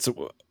 what's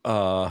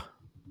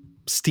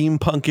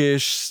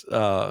steampunkish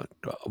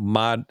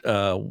mod,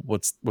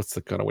 what's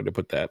the kind of way to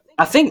put that?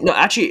 I think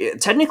actually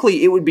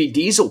technically it would be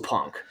diesel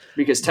punk,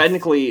 because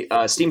technically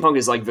steampunk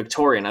is like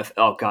Victorian.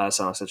 Oh god, I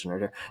sound like such a nerd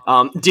here.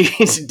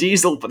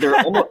 Diesel, they're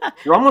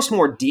almost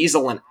more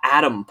diesel and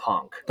atom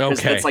punk,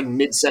 because that's like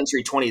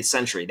mid-century 20th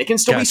century. They can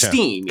still be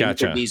steam, even if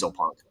they're diesel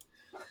punk.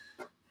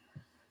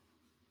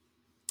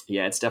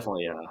 Yeah, it's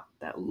definitely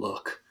that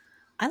look.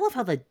 I love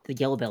how the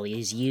yellow belly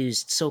is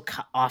used so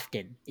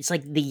often. It's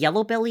like the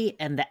yellow belly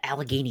and the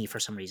Allegheny, for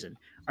some reason,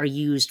 are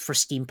used for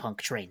steampunk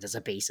trains as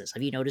a basis.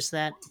 Have you noticed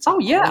that? It's like,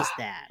 yeah. What is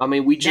that? I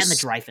mean, and the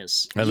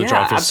Dreyfus. And the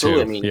Dreyfus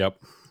absolutely. Too. I mean,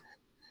 yep.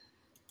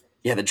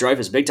 Yeah, the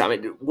Dreyfus big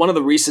time. One of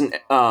the recent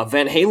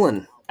Van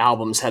Halen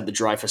albums had the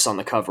Dreyfus on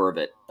the cover of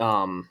it.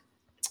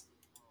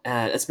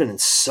 It's been in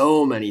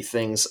so many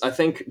things. I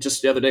think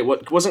just the other day,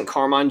 wasn't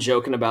Carmine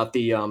joking about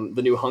the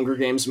new Hunger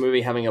Games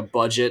movie having a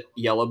budget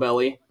yellow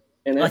belly?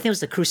 I think it was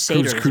the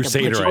Crusader.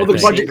 Crusader. The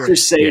budget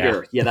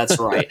Crusader. Yeah, that's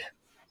right.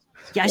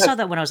 Yeah, I saw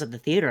that when I was at the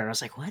theater, and I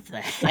was like, "What the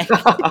heck?"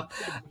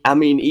 I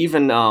mean,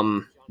 even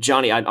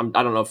Johnny. I don't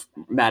know if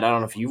Matt. I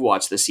don't know if you've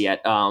watched this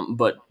yet.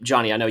 But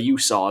Johnny, I know you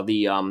saw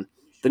the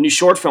new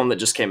short film that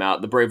just came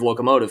out, The Brave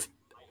Locomotive.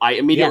 I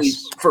immediately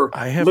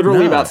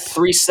literally about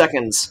 3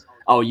 seconds.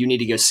 Oh, you need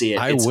to go see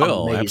it. It's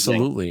will amazing.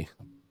 Absolutely.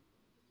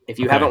 If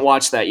you haven't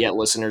watched that yet,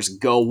 listeners,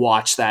 go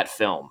watch that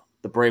film,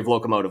 The Brave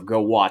Locomotive.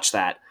 Go watch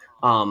that.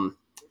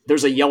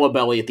 There's a yellow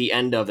belly at the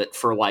end of it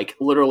for like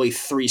literally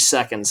 3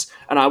 seconds.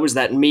 And I was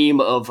that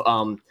meme of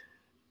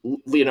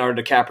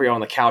Leonardo DiCaprio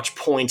on the couch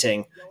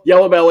pointing,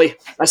 yellow belly,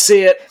 I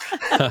see it.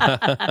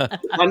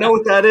 I know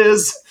what that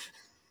is.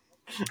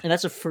 And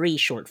that's a free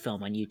short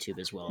film on YouTube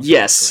as well.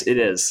 Yes, it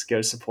is.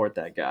 Go support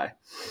that guy.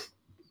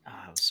 Oh,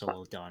 so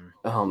well done.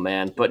 Oh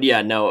man. But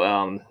yeah, no,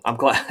 I'm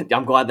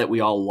glad that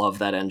we all love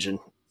that engine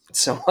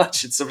so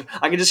much.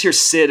 I can just hear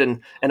Sid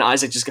and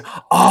Isaac just go,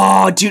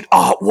 oh, dude,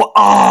 oh, what,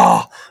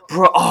 oh,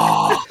 bro,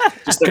 oh.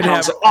 Just the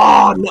concept,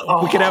 oh, no.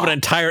 Oh. We could have an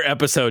entire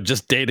episode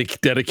just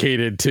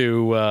dedicated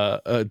to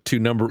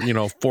number,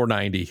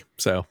 490.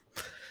 So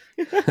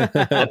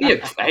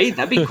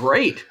that'd be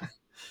great.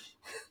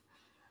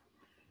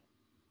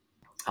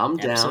 I'm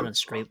down. An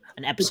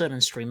episode on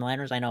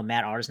Streamliners. I know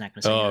Matt R is not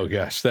going to say. Oh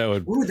gosh, that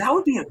would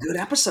be a good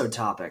episode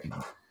topic.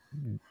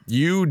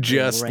 You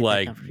just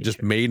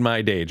made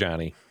my day,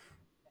 Johnny.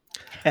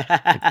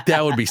 That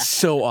would be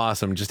so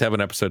awesome. Just have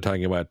an episode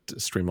talking about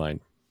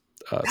streamlined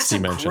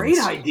steam engines. That's a great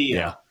idea.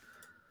 Yeah.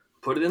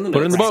 Put it in the notes.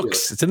 Put it in the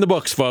books. It's in the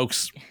books,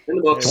 folks. In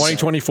the books.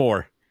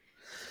 2024.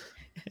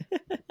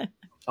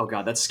 Oh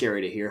God, that's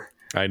scary to hear.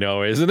 I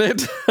know, isn't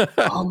it?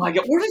 Oh my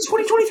God, where did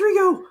 2023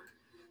 go?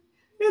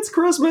 It's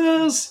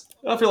Christmas.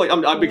 I feel like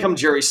I've become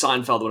Jerry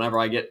Seinfeld whenever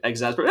I get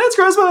exasperated. It's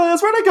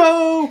Christmas. Where'd it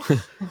go?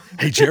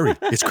 Hey, Jerry,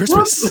 it's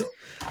Christmas.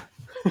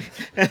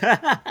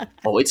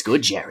 Oh, it's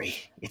good, Jerry.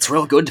 It's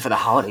real good for the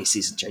holiday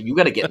season, Jerry. You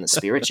got to get in the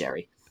spirit,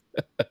 Jerry.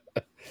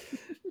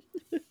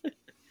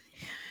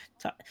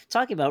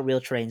 Talking about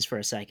real trains for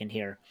a second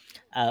here.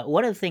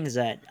 One of the things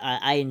that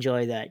I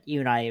enjoy that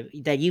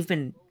you've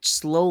been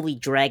slowly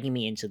dragging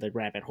me into the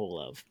rabbit hole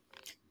of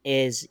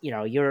is,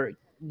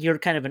 you're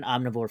kind of an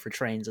omnivore for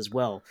trains as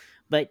well,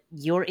 but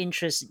your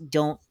interests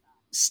don't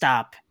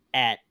stop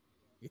at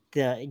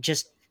the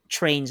just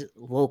trains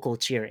local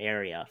to your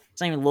area. It's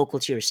not even local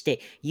to your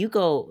state. You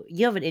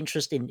have an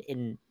interest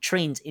in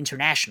trains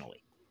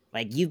internationally.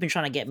 Like, you've been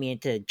trying to get me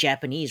into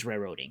Japanese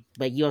railroading,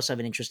 but you also have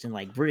an interest in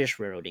like British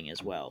railroading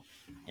as well.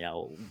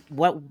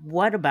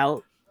 What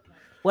about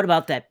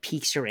that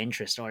piques your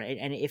interest,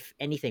 and if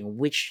anything,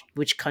 which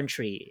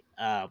country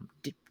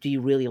do you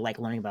really like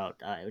learning about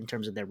in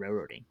terms of their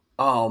railroading?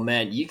 Oh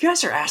man, you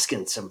guys are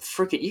asking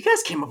you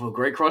guys came up with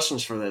great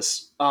questions for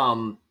this.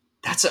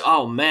 That's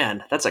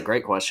a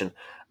great question.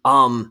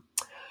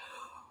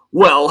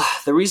 Well,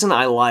 the reason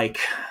I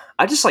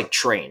just like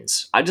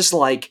trains. I just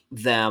like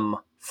them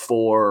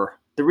for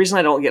the reason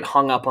I don't get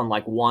hung up on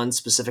like one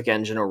specific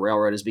engine or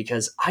railroad is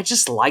because I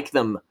just like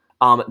them.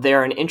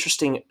 They're an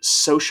interesting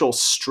social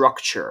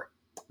structure.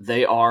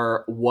 They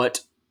are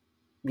what,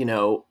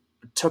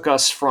 took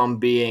us from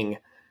being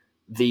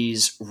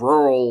these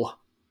rural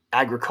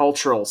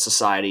agricultural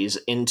societies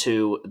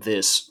into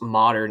this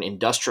modern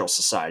industrial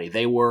society.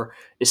 They were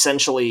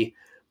essentially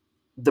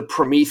the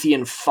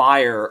Promethean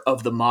fire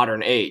of the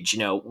modern age.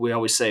 We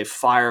always say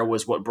fire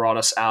was what brought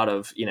us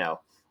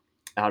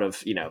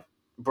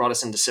brought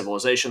us into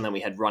civilization. Then we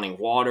had running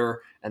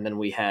water, and then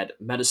we had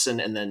medicine,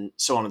 and then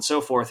so on and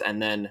so forth.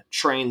 And then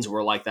trains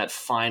were like that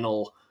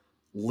final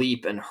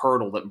leap and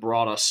hurdle that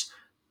brought us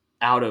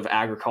out of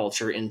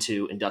agriculture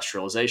into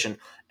industrialization.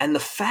 And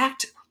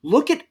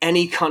look at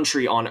any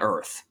country on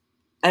earth.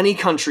 any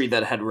country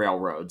that had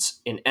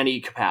railroads in any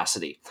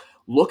capacity,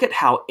 look at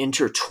how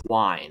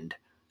intertwined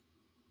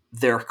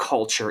their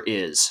culture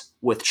is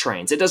with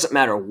trains. It doesn't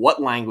matter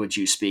what language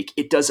you speak.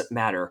 It doesn't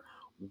matter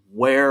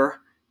where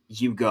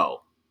you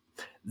go.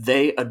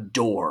 They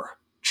adore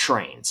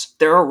trains.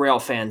 There are rail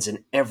fans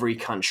in every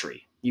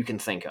country you can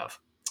think of.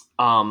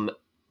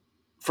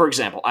 For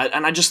example,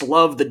 I just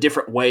love the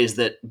different ways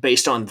that,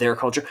 based on their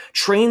culture,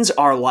 trains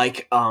are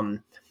like a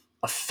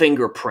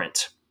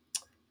fingerprint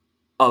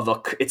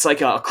of it's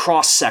like a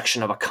cross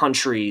section of a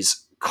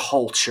country's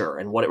culture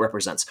and what it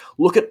represents.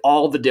 Look at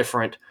all the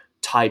different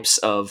types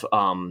of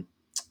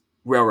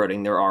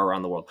railroading there are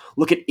around the world.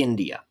 Look at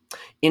India.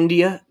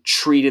 India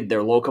treated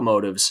their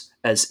locomotives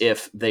as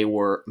if they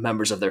were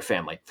members of their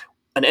family.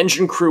 An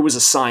engine crew was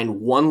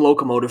assigned one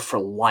locomotive for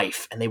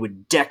life, and they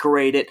would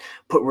decorate it,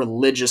 put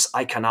religious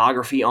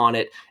iconography on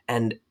it,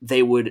 and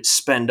they would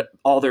spend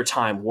all their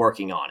time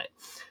working on it.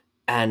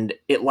 And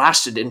it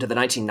lasted into the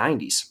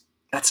 1990s.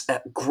 That's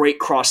a great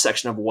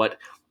cross-section of what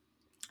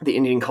the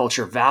Indian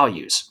culture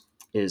values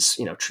is,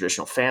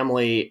 traditional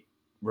family,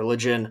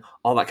 religion,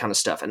 all that kind of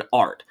stuff, and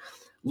art.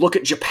 Look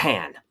at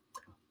Japan.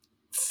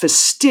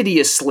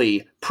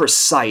 Fastidiously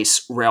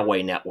precise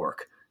railway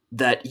network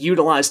that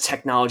utilized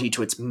technology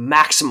to its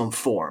maximum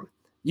form,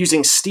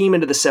 using steam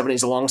into the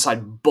 70s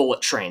alongside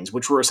bullet trains,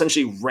 which were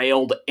essentially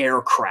railed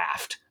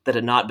aircraft that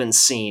had not been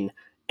seen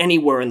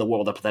anywhere in the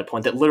world up to that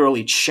point, that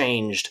literally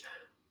changed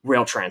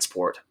rail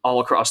transport all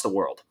across the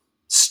world.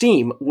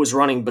 Steam was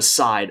running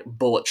beside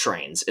bullet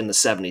trains in the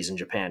 70s in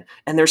Japan,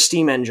 and their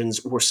steam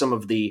engines were some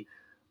of the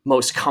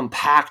most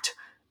compact,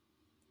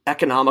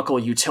 economical,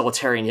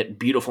 utilitarian, yet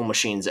beautiful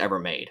machines ever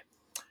made.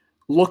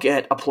 Look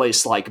at a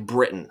place like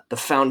Britain, the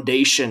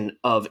foundation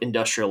of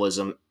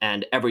industrialism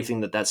and everything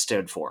that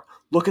stood for.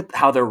 Look at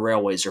how their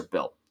railways are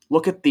built.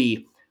 Look at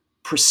the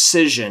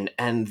precision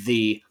and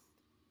the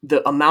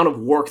amount of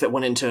work that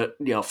went into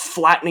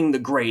flattening the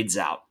grades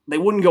out. They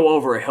wouldn't go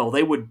over a hill.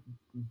 They would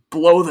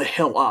blow the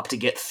hill up to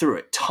get through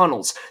it.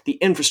 Tunnels, the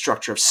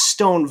infrastructure of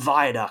stone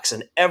viaducts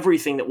and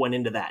everything that went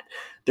into that.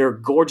 There are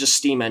gorgeous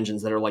steam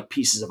engines that are like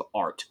pieces of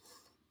art.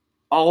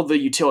 All the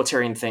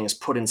utilitarian things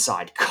put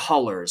inside,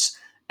 colors,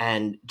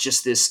 and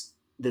just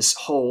this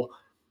whole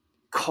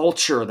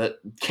culture that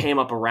came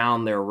up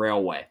around their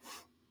railway.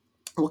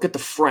 Look at the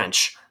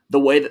French, the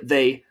way that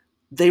they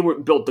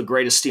built the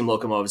greatest steam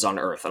locomotives on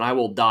Earth, and I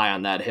will die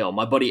on that hill.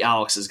 My buddy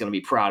Alex is going to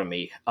be proud of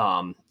me,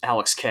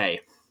 Alex K,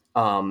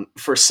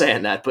 for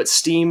saying that. But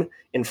steam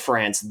in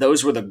France,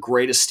 those were the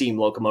greatest steam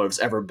locomotives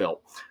ever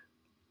built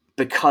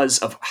because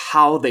of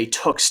how they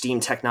took steam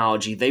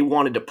technology. They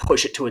wanted to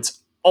push it to its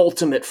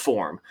ultimate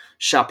form.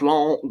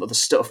 Chapelon,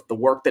 the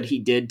work that he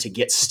did to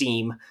get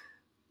steam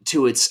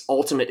to its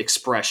ultimate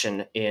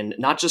expression in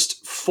not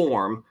just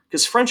form,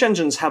 because French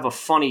engines have a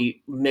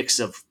funny mix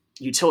of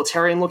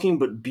utilitarian looking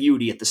but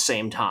beauty at the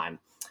same time.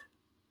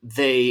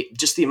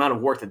 Just the amount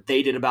of work that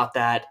they did about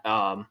that,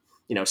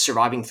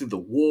 surviving through the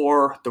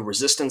war, the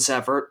resistance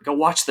effort. Go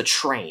watch The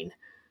Train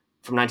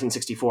from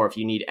 1964 if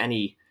you need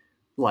any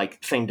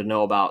thing to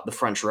know about the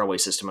French railway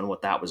system and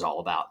what that was all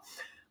about.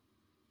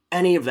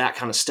 Any of that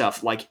kind of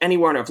stuff, like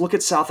anywhere on Earth. Look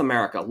at South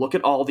America. Look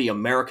at all the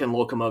American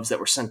locomotives that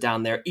were sent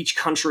down there. Each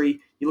country,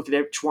 you look at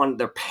each one,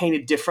 they're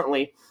painted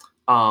differently.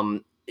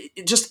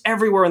 Just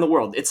everywhere in the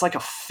world. It's like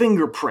a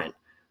fingerprint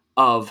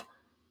of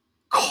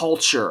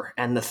culture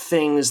and the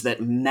things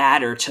that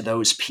matter to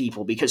those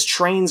people, because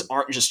trains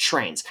aren't just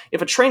trains.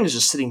 If a train is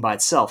just sitting by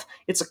itself,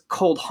 it's a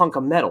cold hunk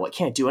of metal. It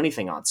can't do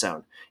anything on its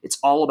own. It's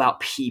all about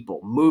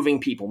people,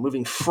 moving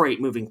freight,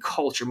 moving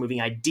culture,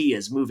 moving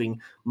ideas,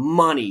 moving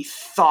money,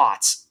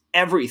 thoughts,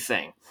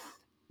 everything.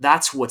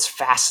 That's what's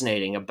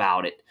fascinating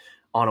about it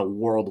on a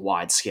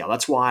worldwide scale.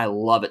 That's why I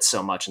love it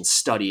so much, and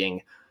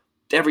studying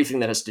everything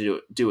that has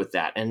to do with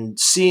that, and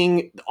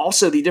seeing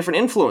also the different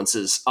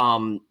influences.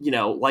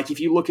 Like if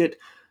you look at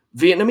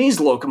Vietnamese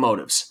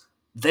locomotives,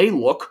 they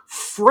look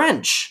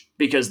French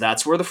because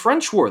that's where the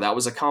French were. That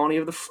was a colony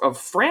of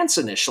France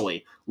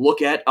initially.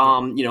 Look at a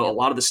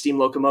lot of the steam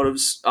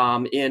locomotives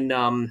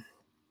in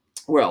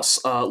where else?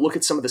 Look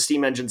at some of the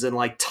steam engines in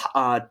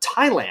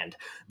Thailand.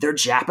 They're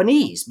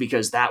Japanese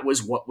because that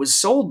was what was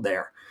sold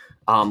there.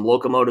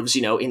 Locomotives,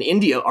 in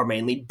India are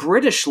mainly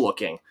British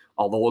looking.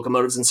 All the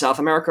locomotives in South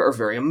America are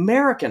very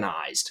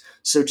Americanized.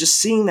 So just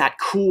seeing that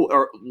cool,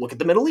 or look at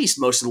the Middle East.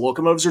 Most of the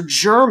locomotives are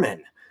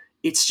German.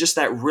 It's just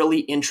that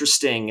really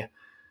interesting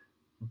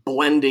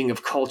blending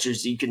of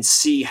cultures. You can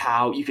see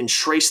how you can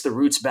trace the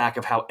roots back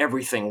of how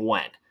everything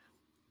went.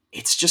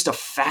 It's just a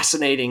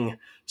fascinating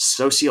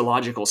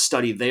sociological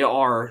study. They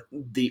are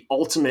the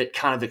ultimate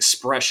kind of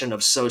expression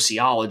of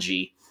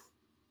sociology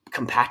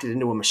compacted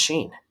into a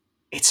machine.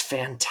 It's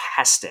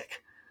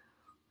fantastic.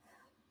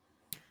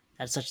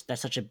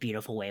 That's such a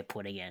beautiful way of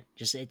putting it.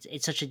 Just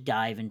it's such a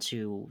dive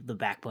into the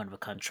backbone of a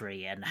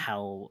country and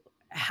how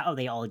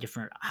they all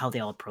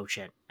approach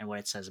it and what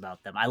it says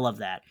about them. I love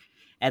that.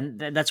 And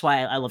that's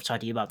why I love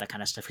talking to you about that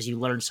kind of stuff, because you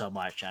learn so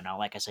much. I know,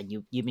 like I said,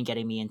 you've been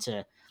getting me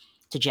into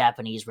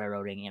Japanese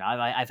railroading.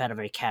 I've had a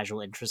very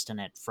casual interest in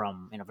it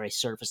from very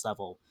surface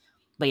level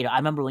But I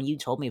remember when you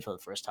told me for the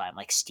first time,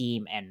 like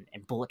steam and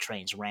bullet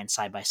trains ran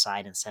side by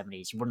side in the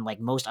 70s. When like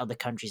most other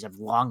countries have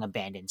long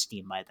abandoned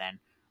steam by then.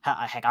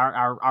 Heck,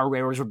 our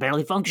railroads were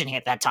barely functioning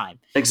at that time.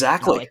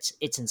 Exactly.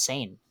 It's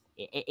insane.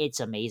 It's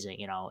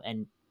amazing,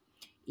 and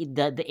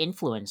the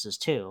influences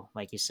too,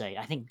 like you say.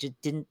 I think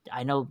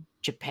I know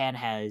Japan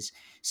has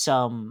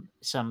some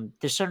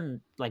there's certain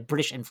like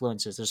British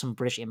influences. There's some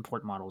British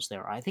import models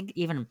there. I think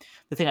even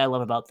the thing I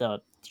love about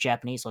the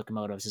Japanese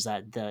locomotives is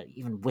that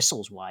even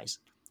whistle wise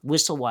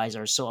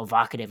are so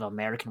evocative of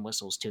American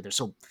whistles too. They're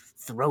so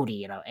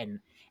throaty,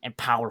 and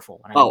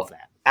powerful, and I love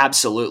that.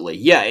 Absolutely.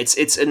 Yeah,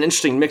 it's an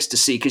interesting mix to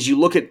see, because you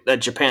look at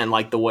Japan,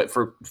 like the way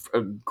for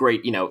a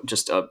great,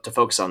 just to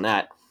focus on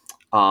that.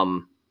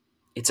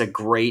 It's a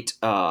great,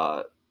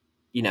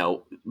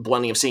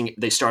 blending of seeing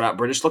they start out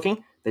British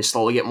looking, they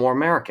slowly get more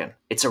American.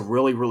 It's a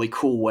really, really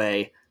cool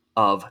way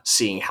of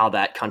seeing how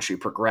that country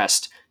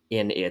progressed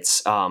in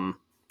its just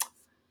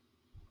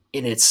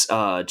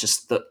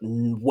the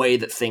way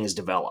that things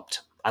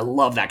developed. I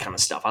love that kind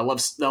of stuff. I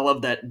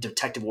love that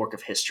detective work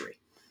of history.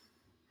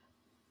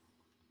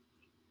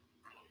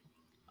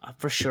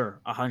 For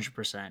sure,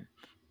 100%.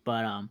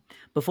 But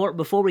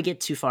before we get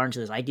too far into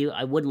this, I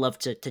would love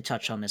to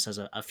touch on this as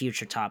a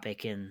future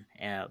topic in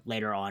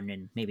later on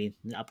in maybe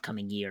the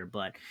upcoming year.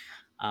 But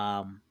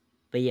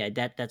yeah,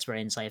 that's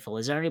very insightful.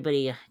 Is there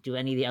anybody? Do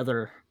any of the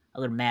other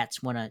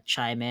Matts want to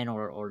chime in,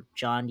 or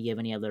John? Do you have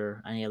any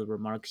other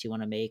remarks you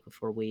want to make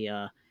before we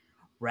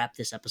wrap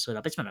this episode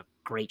up? It's been a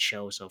great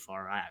show so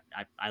far.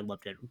 I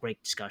loved it.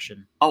 Great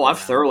discussion. Oh, I've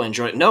thoroughly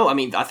enjoyed it. No, I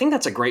mean, I think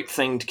that's a great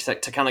thing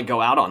to kind of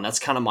go out on. That's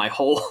kind of my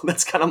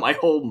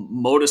whole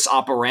modus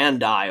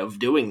operandi of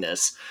doing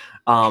this.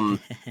 So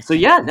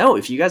yeah, no,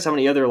 if you guys have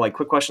any other like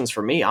quick questions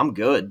for me, I'm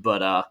good.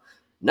 But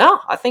no,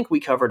 I think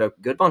we covered a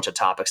good bunch of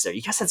topics there.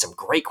 You guys had some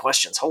great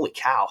questions. Holy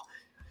cow.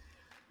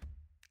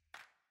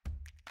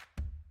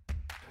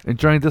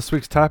 Enjoying this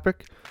week's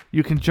topic?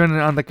 You can join in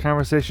on the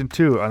conversation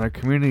too on our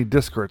community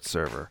Discord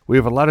server. We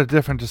have a lot of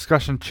different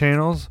discussion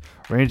channels,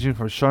 ranging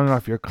from showing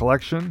off your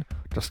collection,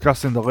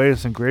 discussing the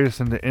latest and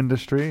greatest in the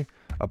industry,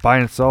 a buy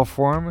and sell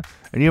forum,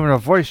 and even a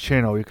voice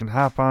channel you can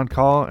hop on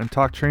call and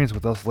talk trains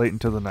with us late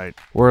into the night.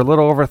 We're a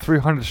little over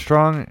 300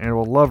 strong, and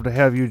we'll love to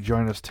have you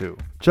join us too.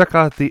 Check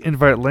out the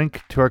invite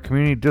link to our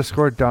community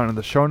Discord down in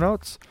the show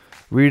notes.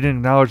 Read and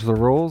acknowledge the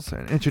rules,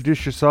 and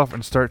introduce yourself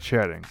and start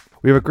chatting.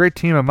 We have a great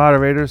team of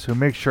moderators who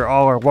make sure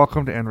all are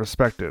welcomed and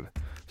respected.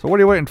 So what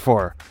are you waiting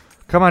for?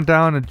 Come on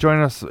down and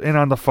join us in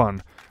on the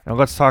fun, and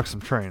let's talk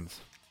some trains.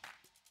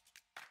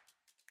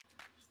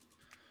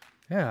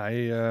 Yeah,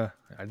 I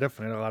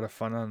definitely had a lot of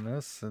fun on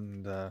this,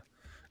 and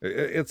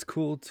it's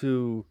cool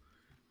to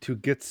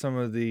get some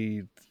of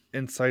the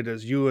insight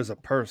as you as a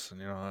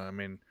person. I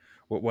mean,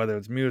 whether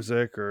it's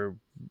music or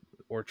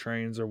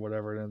trains or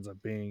whatever it ends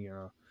up being.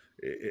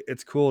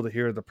 It's cool to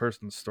hear the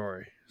person's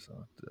story. So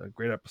a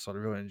great episode. I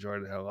really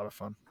enjoyed it. Had a lot of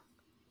fun.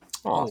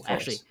 Oh,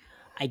 actually,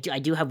 I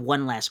do have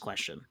one last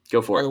question.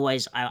 Go for it.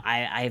 Otherwise,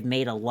 I have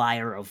made a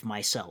liar of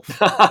myself.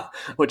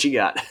 What you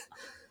got?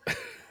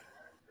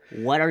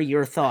 What are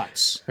your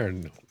thoughts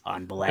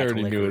on black licorice? I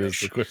already knew what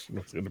the question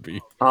was going to be.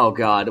 Oh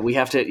God, we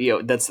have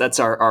to. That's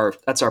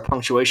our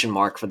punctuation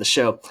mark for the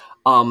show.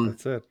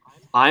 That's it.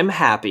 I'm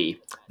happy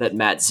that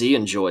Matt Z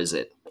enjoys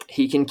it.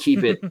 He can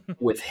keep it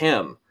with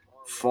him,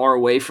 far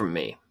away from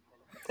me,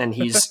 and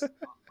he's.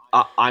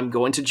 I'm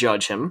going to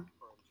judge him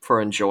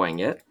for enjoying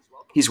it.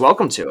 He's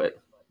welcome to it,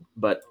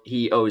 but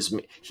he owes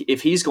me.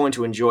 If he's going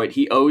to enjoy it,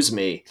 he owes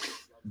me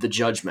the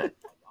judgment.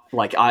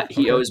 Like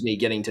he owes me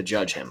getting to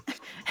judge him.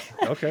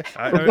 Okay.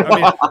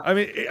 I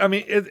mean,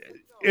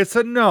 it's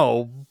a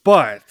no,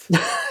 but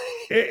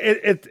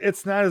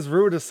it's not as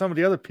rude as some of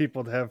the other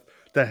people that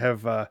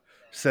have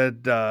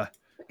said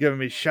giving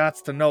me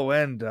shots to no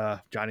end.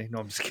 Johnny,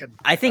 no, I'm just kidding.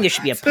 I think it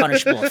should be a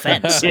punishable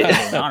offense. To be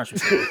honest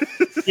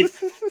with you.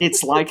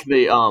 It's like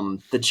the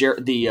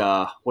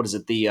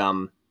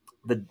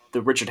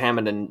Richard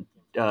Hammond and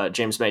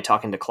James May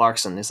talking to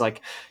Clarkson. It's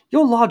like,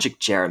 your logic,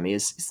 Jeremy,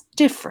 is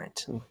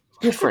different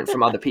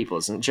from other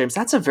people's. And James,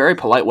 that's a very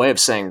polite way of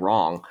saying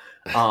wrong.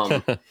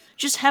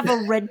 Just have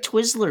a red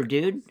Twizzler,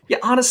 dude. Yeah,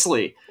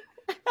 honestly,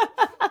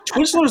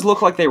 Twizzlers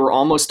look like they were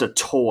almost a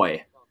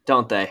toy,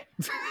 don't they?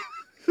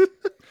 It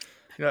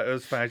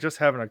was funny. I was just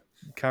having a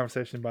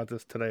conversation about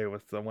this today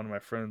with one of my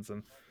friends,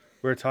 and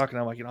we were talking.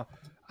 I'm like,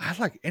 I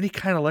like any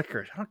kind of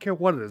licorice. I don't care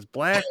what it is,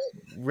 black,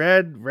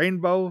 red,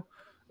 rainbow.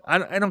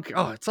 I don't care.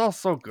 Oh, it's all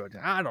so good.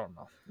 I don't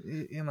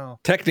know.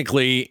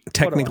 Technically,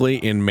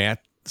 in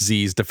Matt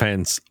Z's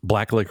defense,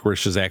 black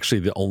licorice is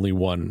actually the only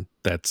one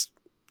that's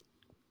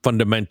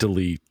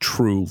fundamentally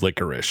true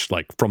licorice,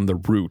 like from the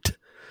root.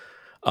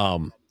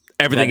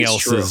 Everything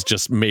else is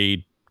just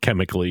made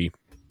chemically.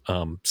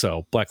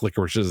 So black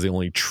licorice is the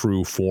only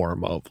true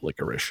form of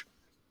licorice.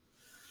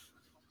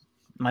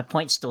 My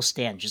point still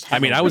stands.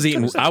 I was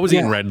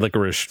eating red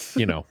licorice,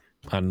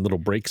 on little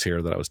breaks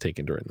here that I was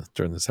taking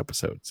during this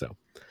episode. So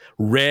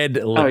red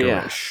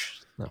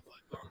licorice. Oh, yeah.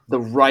 The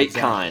right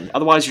kind.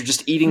 Otherwise, you're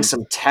just eating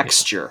some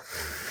texture.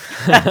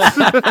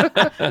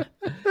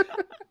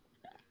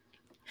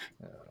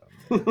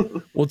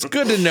 Well, it's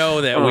good to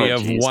know that we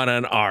have geez. one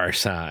on our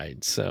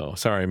side. So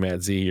sorry,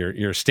 Matt Z,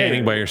 you're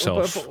standing by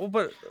yourself.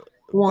 But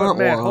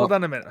Matt, hold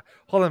on a minute.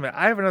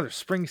 I have another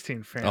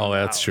Springsteen fan. Oh, in the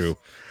that's house. true.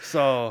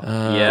 So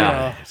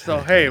Yeah.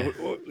 hey,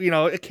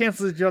 it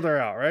cancels each other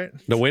out, right?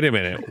 No, wait a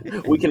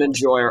minute. We can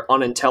enjoy our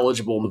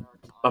unintelligible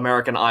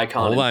American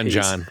icon. Hold in on, peace.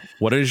 John.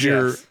 What is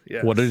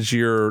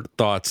your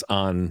thoughts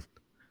on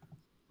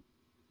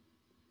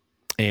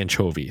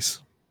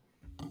anchovies?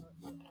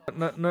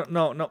 No,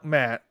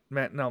 Matt.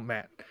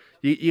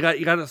 You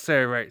got to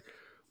say it right.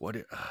 What?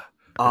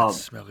 That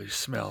smelly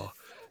smell.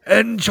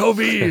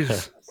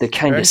 Anchovies. The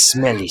kind Right? of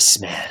smelly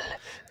smell.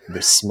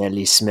 The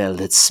smelly smell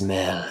that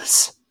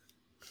smells.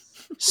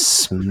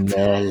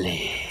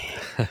 Smelly.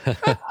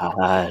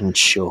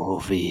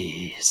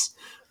 Anchovies.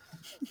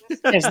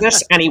 Is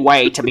this any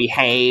way to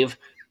behave?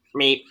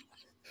 Me.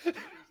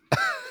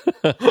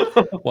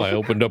 Well, I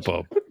opened up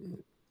a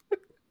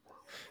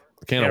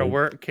can of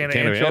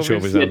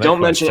anchovies. Yeah, on that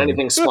don't mention question.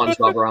 anything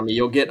SpongeBob around me.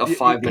 You'll get a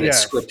 5-minute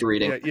script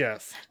reading.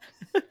 Yes.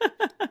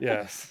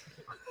 Yes.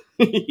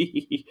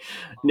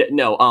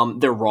 No,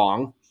 they're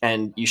wrong,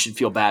 and you should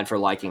feel bad for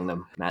liking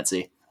them,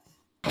 Matsy.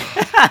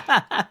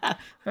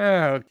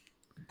 Oh,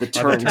 The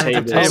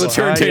turntables. Oh, the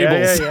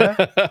turntables.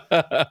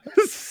 Yeah.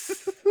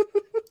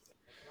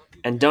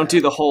 And don't do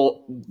the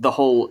whole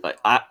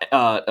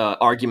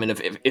argument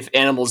of if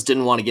animals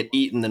didn't want to get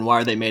eaten, then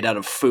why are they made out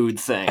of food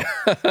thing?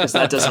 Because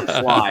that doesn't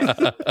fly.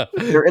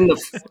 They're in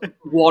the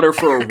water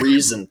for a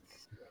reason.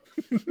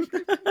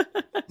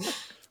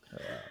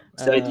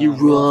 You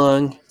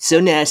wrong. So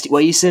nasty. Why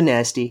are you so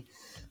nasty?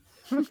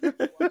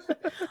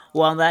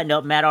 Well, on that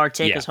note, Matt R,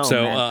 take us home.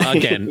 So man.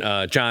 again,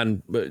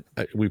 John,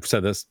 we've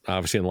said this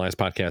obviously in the last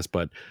podcast,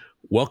 but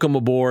welcome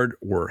aboard.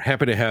 We're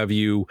happy to have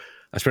you,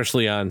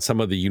 especially on some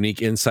of the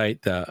unique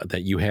insight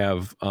that you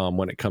have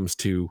when it comes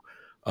to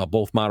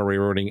both model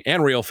railroading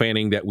and rail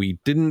fanning that we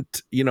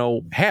didn't,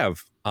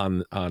 have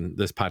on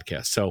this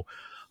podcast. So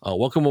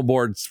welcome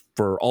aboard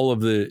for all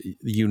of the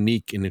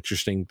unique and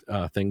interesting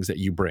things that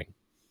you bring.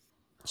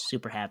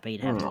 Super happy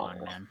to have you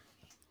on, man.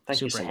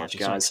 Thank you Super so much,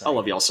 happy, so guys. I excited.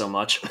 love y'all so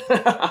much.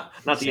 Not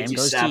to Same get too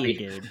goes sappy,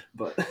 to you, dude.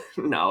 but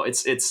no,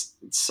 it's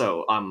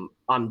so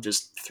I'm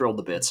just thrilled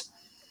to bits.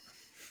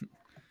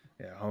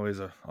 Yeah, always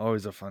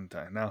a fun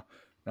time. Now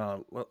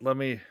let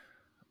me.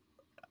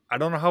 I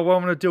don't know how well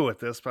I'm going to do with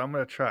this, but I'm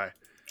going to try.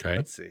 Okay.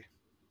 Let's see.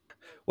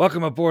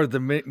 Welcome aboard the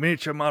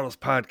Miniature Models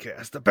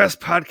Podcast, the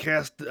best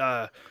podcast.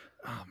 Oh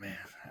man,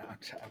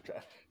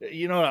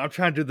 I'm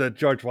trying to do the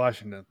George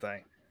Washington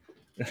thing.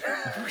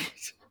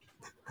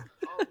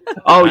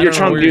 Oh, I you're don't know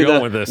trying where to you're do going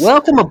the with this.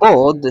 welcome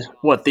aboard.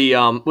 What the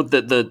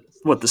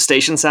what the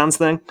station sounds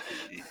thing?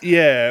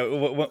 Yeah,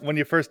 when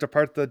you first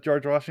depart the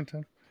George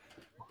Washington,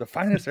 the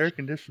finest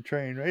air-conditioned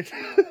train, right?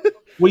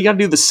 Well, you got to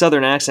do the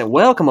southern accent.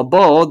 Welcome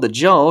aboard the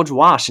George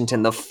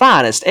Washington, the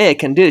finest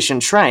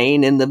air-conditioned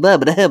train in the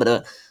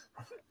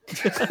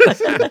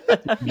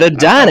the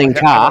dining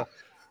car.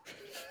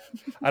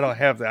 I don't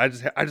have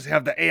that. I just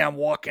have the "Hey, I'm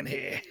walking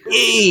here."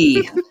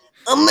 Hey,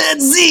 I'm at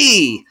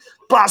Z.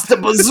 Pasta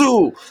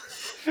bazoo.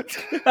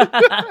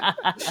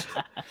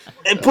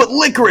 And put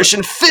licorice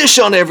and fish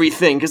on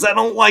everything because I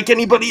don't like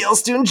anybody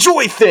else to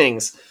enjoy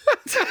things.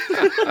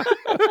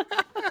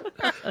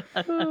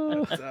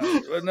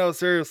 No,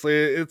 seriously,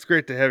 it's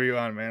great to have you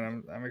on,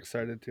 man. I'm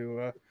excited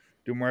to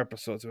do more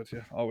episodes with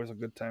you. Always a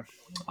good time.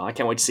 Oh, I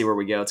can't wait to see where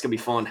we go. It's gonna be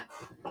fun.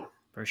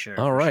 For sure.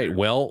 All right.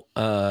 Well,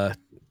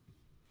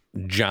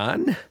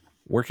 John,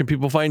 where can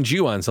people find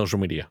you on social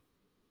media?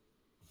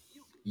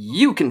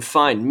 You can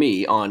find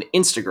me on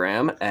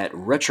Instagram at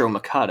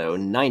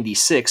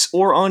RetroMikado96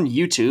 or on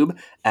YouTube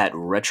at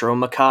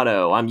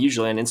RetroMikado. I'm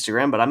usually on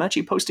Instagram, but I'm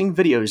actually posting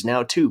videos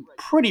now too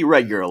pretty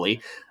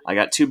regularly. I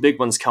got 2 big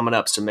ones coming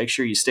up, so make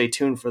sure you stay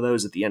tuned for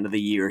those at the end of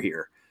the year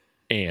here.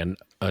 And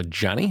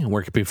Johnny,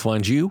 where can people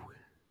find you?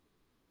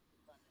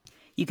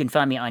 You can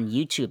find me on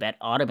YouTube at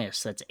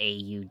Audamus, that's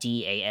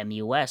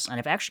AUDAMUS, and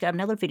I've actually got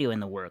another video in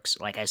the works.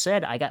 Like I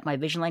said, I got my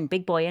Vision Line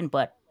Big Boy in,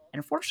 but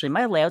unfortunately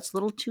my layout's a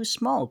little too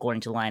small according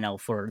to Lionel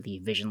for the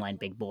Vision Line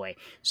Big Boy.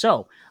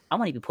 So I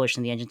want to be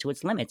pushing the engine to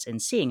its limits and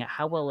seeing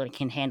how well it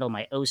can handle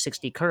my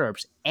 060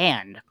 curves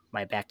and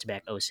my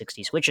back-to-back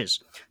 060 switches.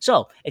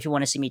 So if you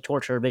want to see me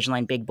torture a Vision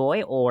Line Big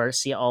Boy or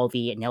see all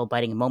the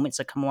nail-biting moments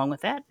that come along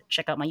with that,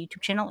 check out my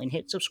YouTube channel and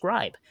hit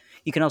subscribe.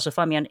 You can also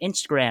find me on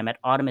Instagram at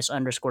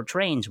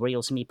Audamus_trains, where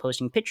you'll see me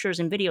posting pictures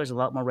and videos a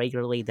lot more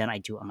regularly than I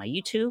do on my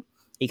YouTube.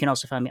 You can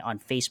also find me on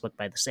Facebook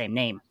by the same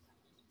name.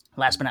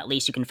 Last but not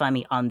least, you can find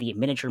me on the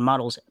Miniature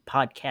Models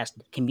Podcast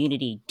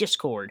Community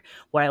Discord,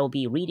 where I will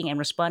be reading and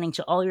responding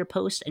to all your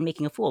posts and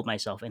making a fool of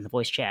myself in the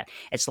voice chat.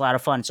 It's a lot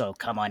of fun, so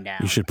come on down.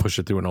 You should push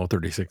it through an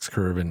 036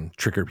 curve and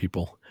trigger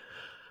people.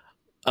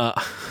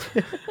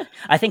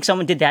 I think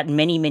someone did that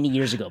many, many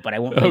years ago, but I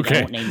won't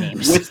name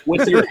names.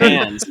 With your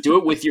hands. Do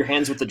it with your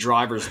hands with the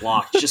driver's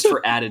lock, just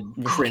for added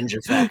cringe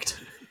effect.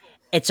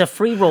 It's a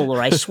free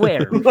roller, I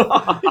swear.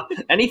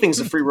 Anything's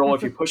a free roll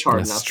if you push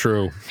hard That's enough.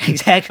 true.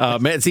 Exactly.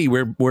 Matt Z,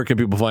 where can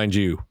people find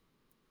you?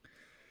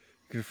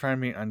 can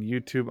find me on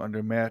YouTube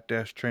under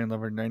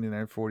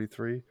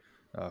Matt-Trainlover9943,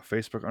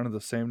 Facebook under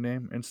the same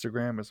name,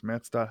 Instagram is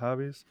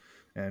Matts.hobbies,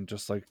 and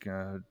just like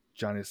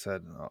Johnny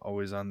said,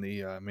 always on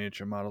the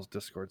Miniature Models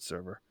Discord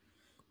server.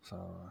 So,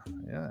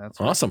 yeah,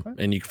 that's awesome.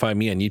 And you can find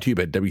me on YouTube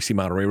at WC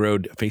Model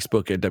Railroad,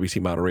 Facebook at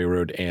WC Model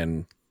Railroad,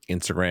 and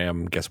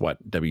Instagram, guess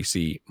what?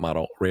 WC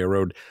Model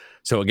Railroad.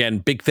 So again,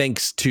 big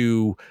thanks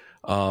to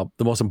the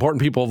most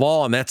important people of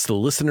all, and that's the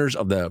listeners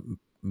of the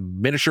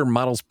Miniature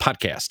Models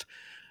Podcast.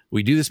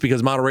 We do this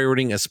because model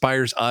railroading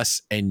inspires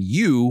us, and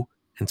you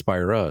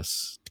inspire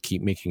us to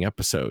keep making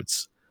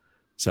episodes.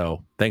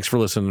 So thanks for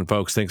listening,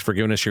 folks. Thanks for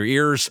giving us your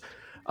ears.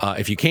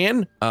 If you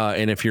can,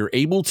 and if you're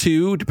able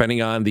to,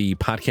 depending on the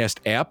podcast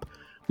app,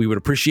 we would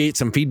appreciate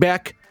some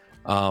feedback.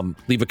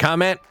 Leave a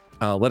comment.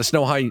 Let us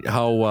know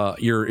how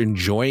you're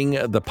enjoying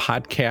the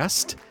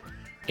podcast.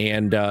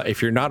 And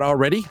if you're not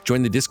already,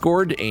 join the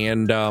Discord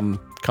and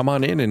come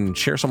on in and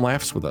share some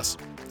laughs with us.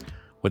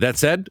 With that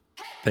said,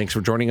 thanks for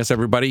joining us,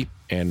 everybody,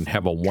 and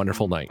have a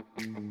wonderful night.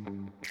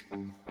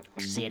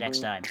 See you next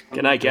time.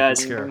 Good night, guys.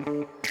 Take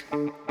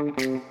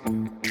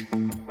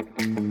care.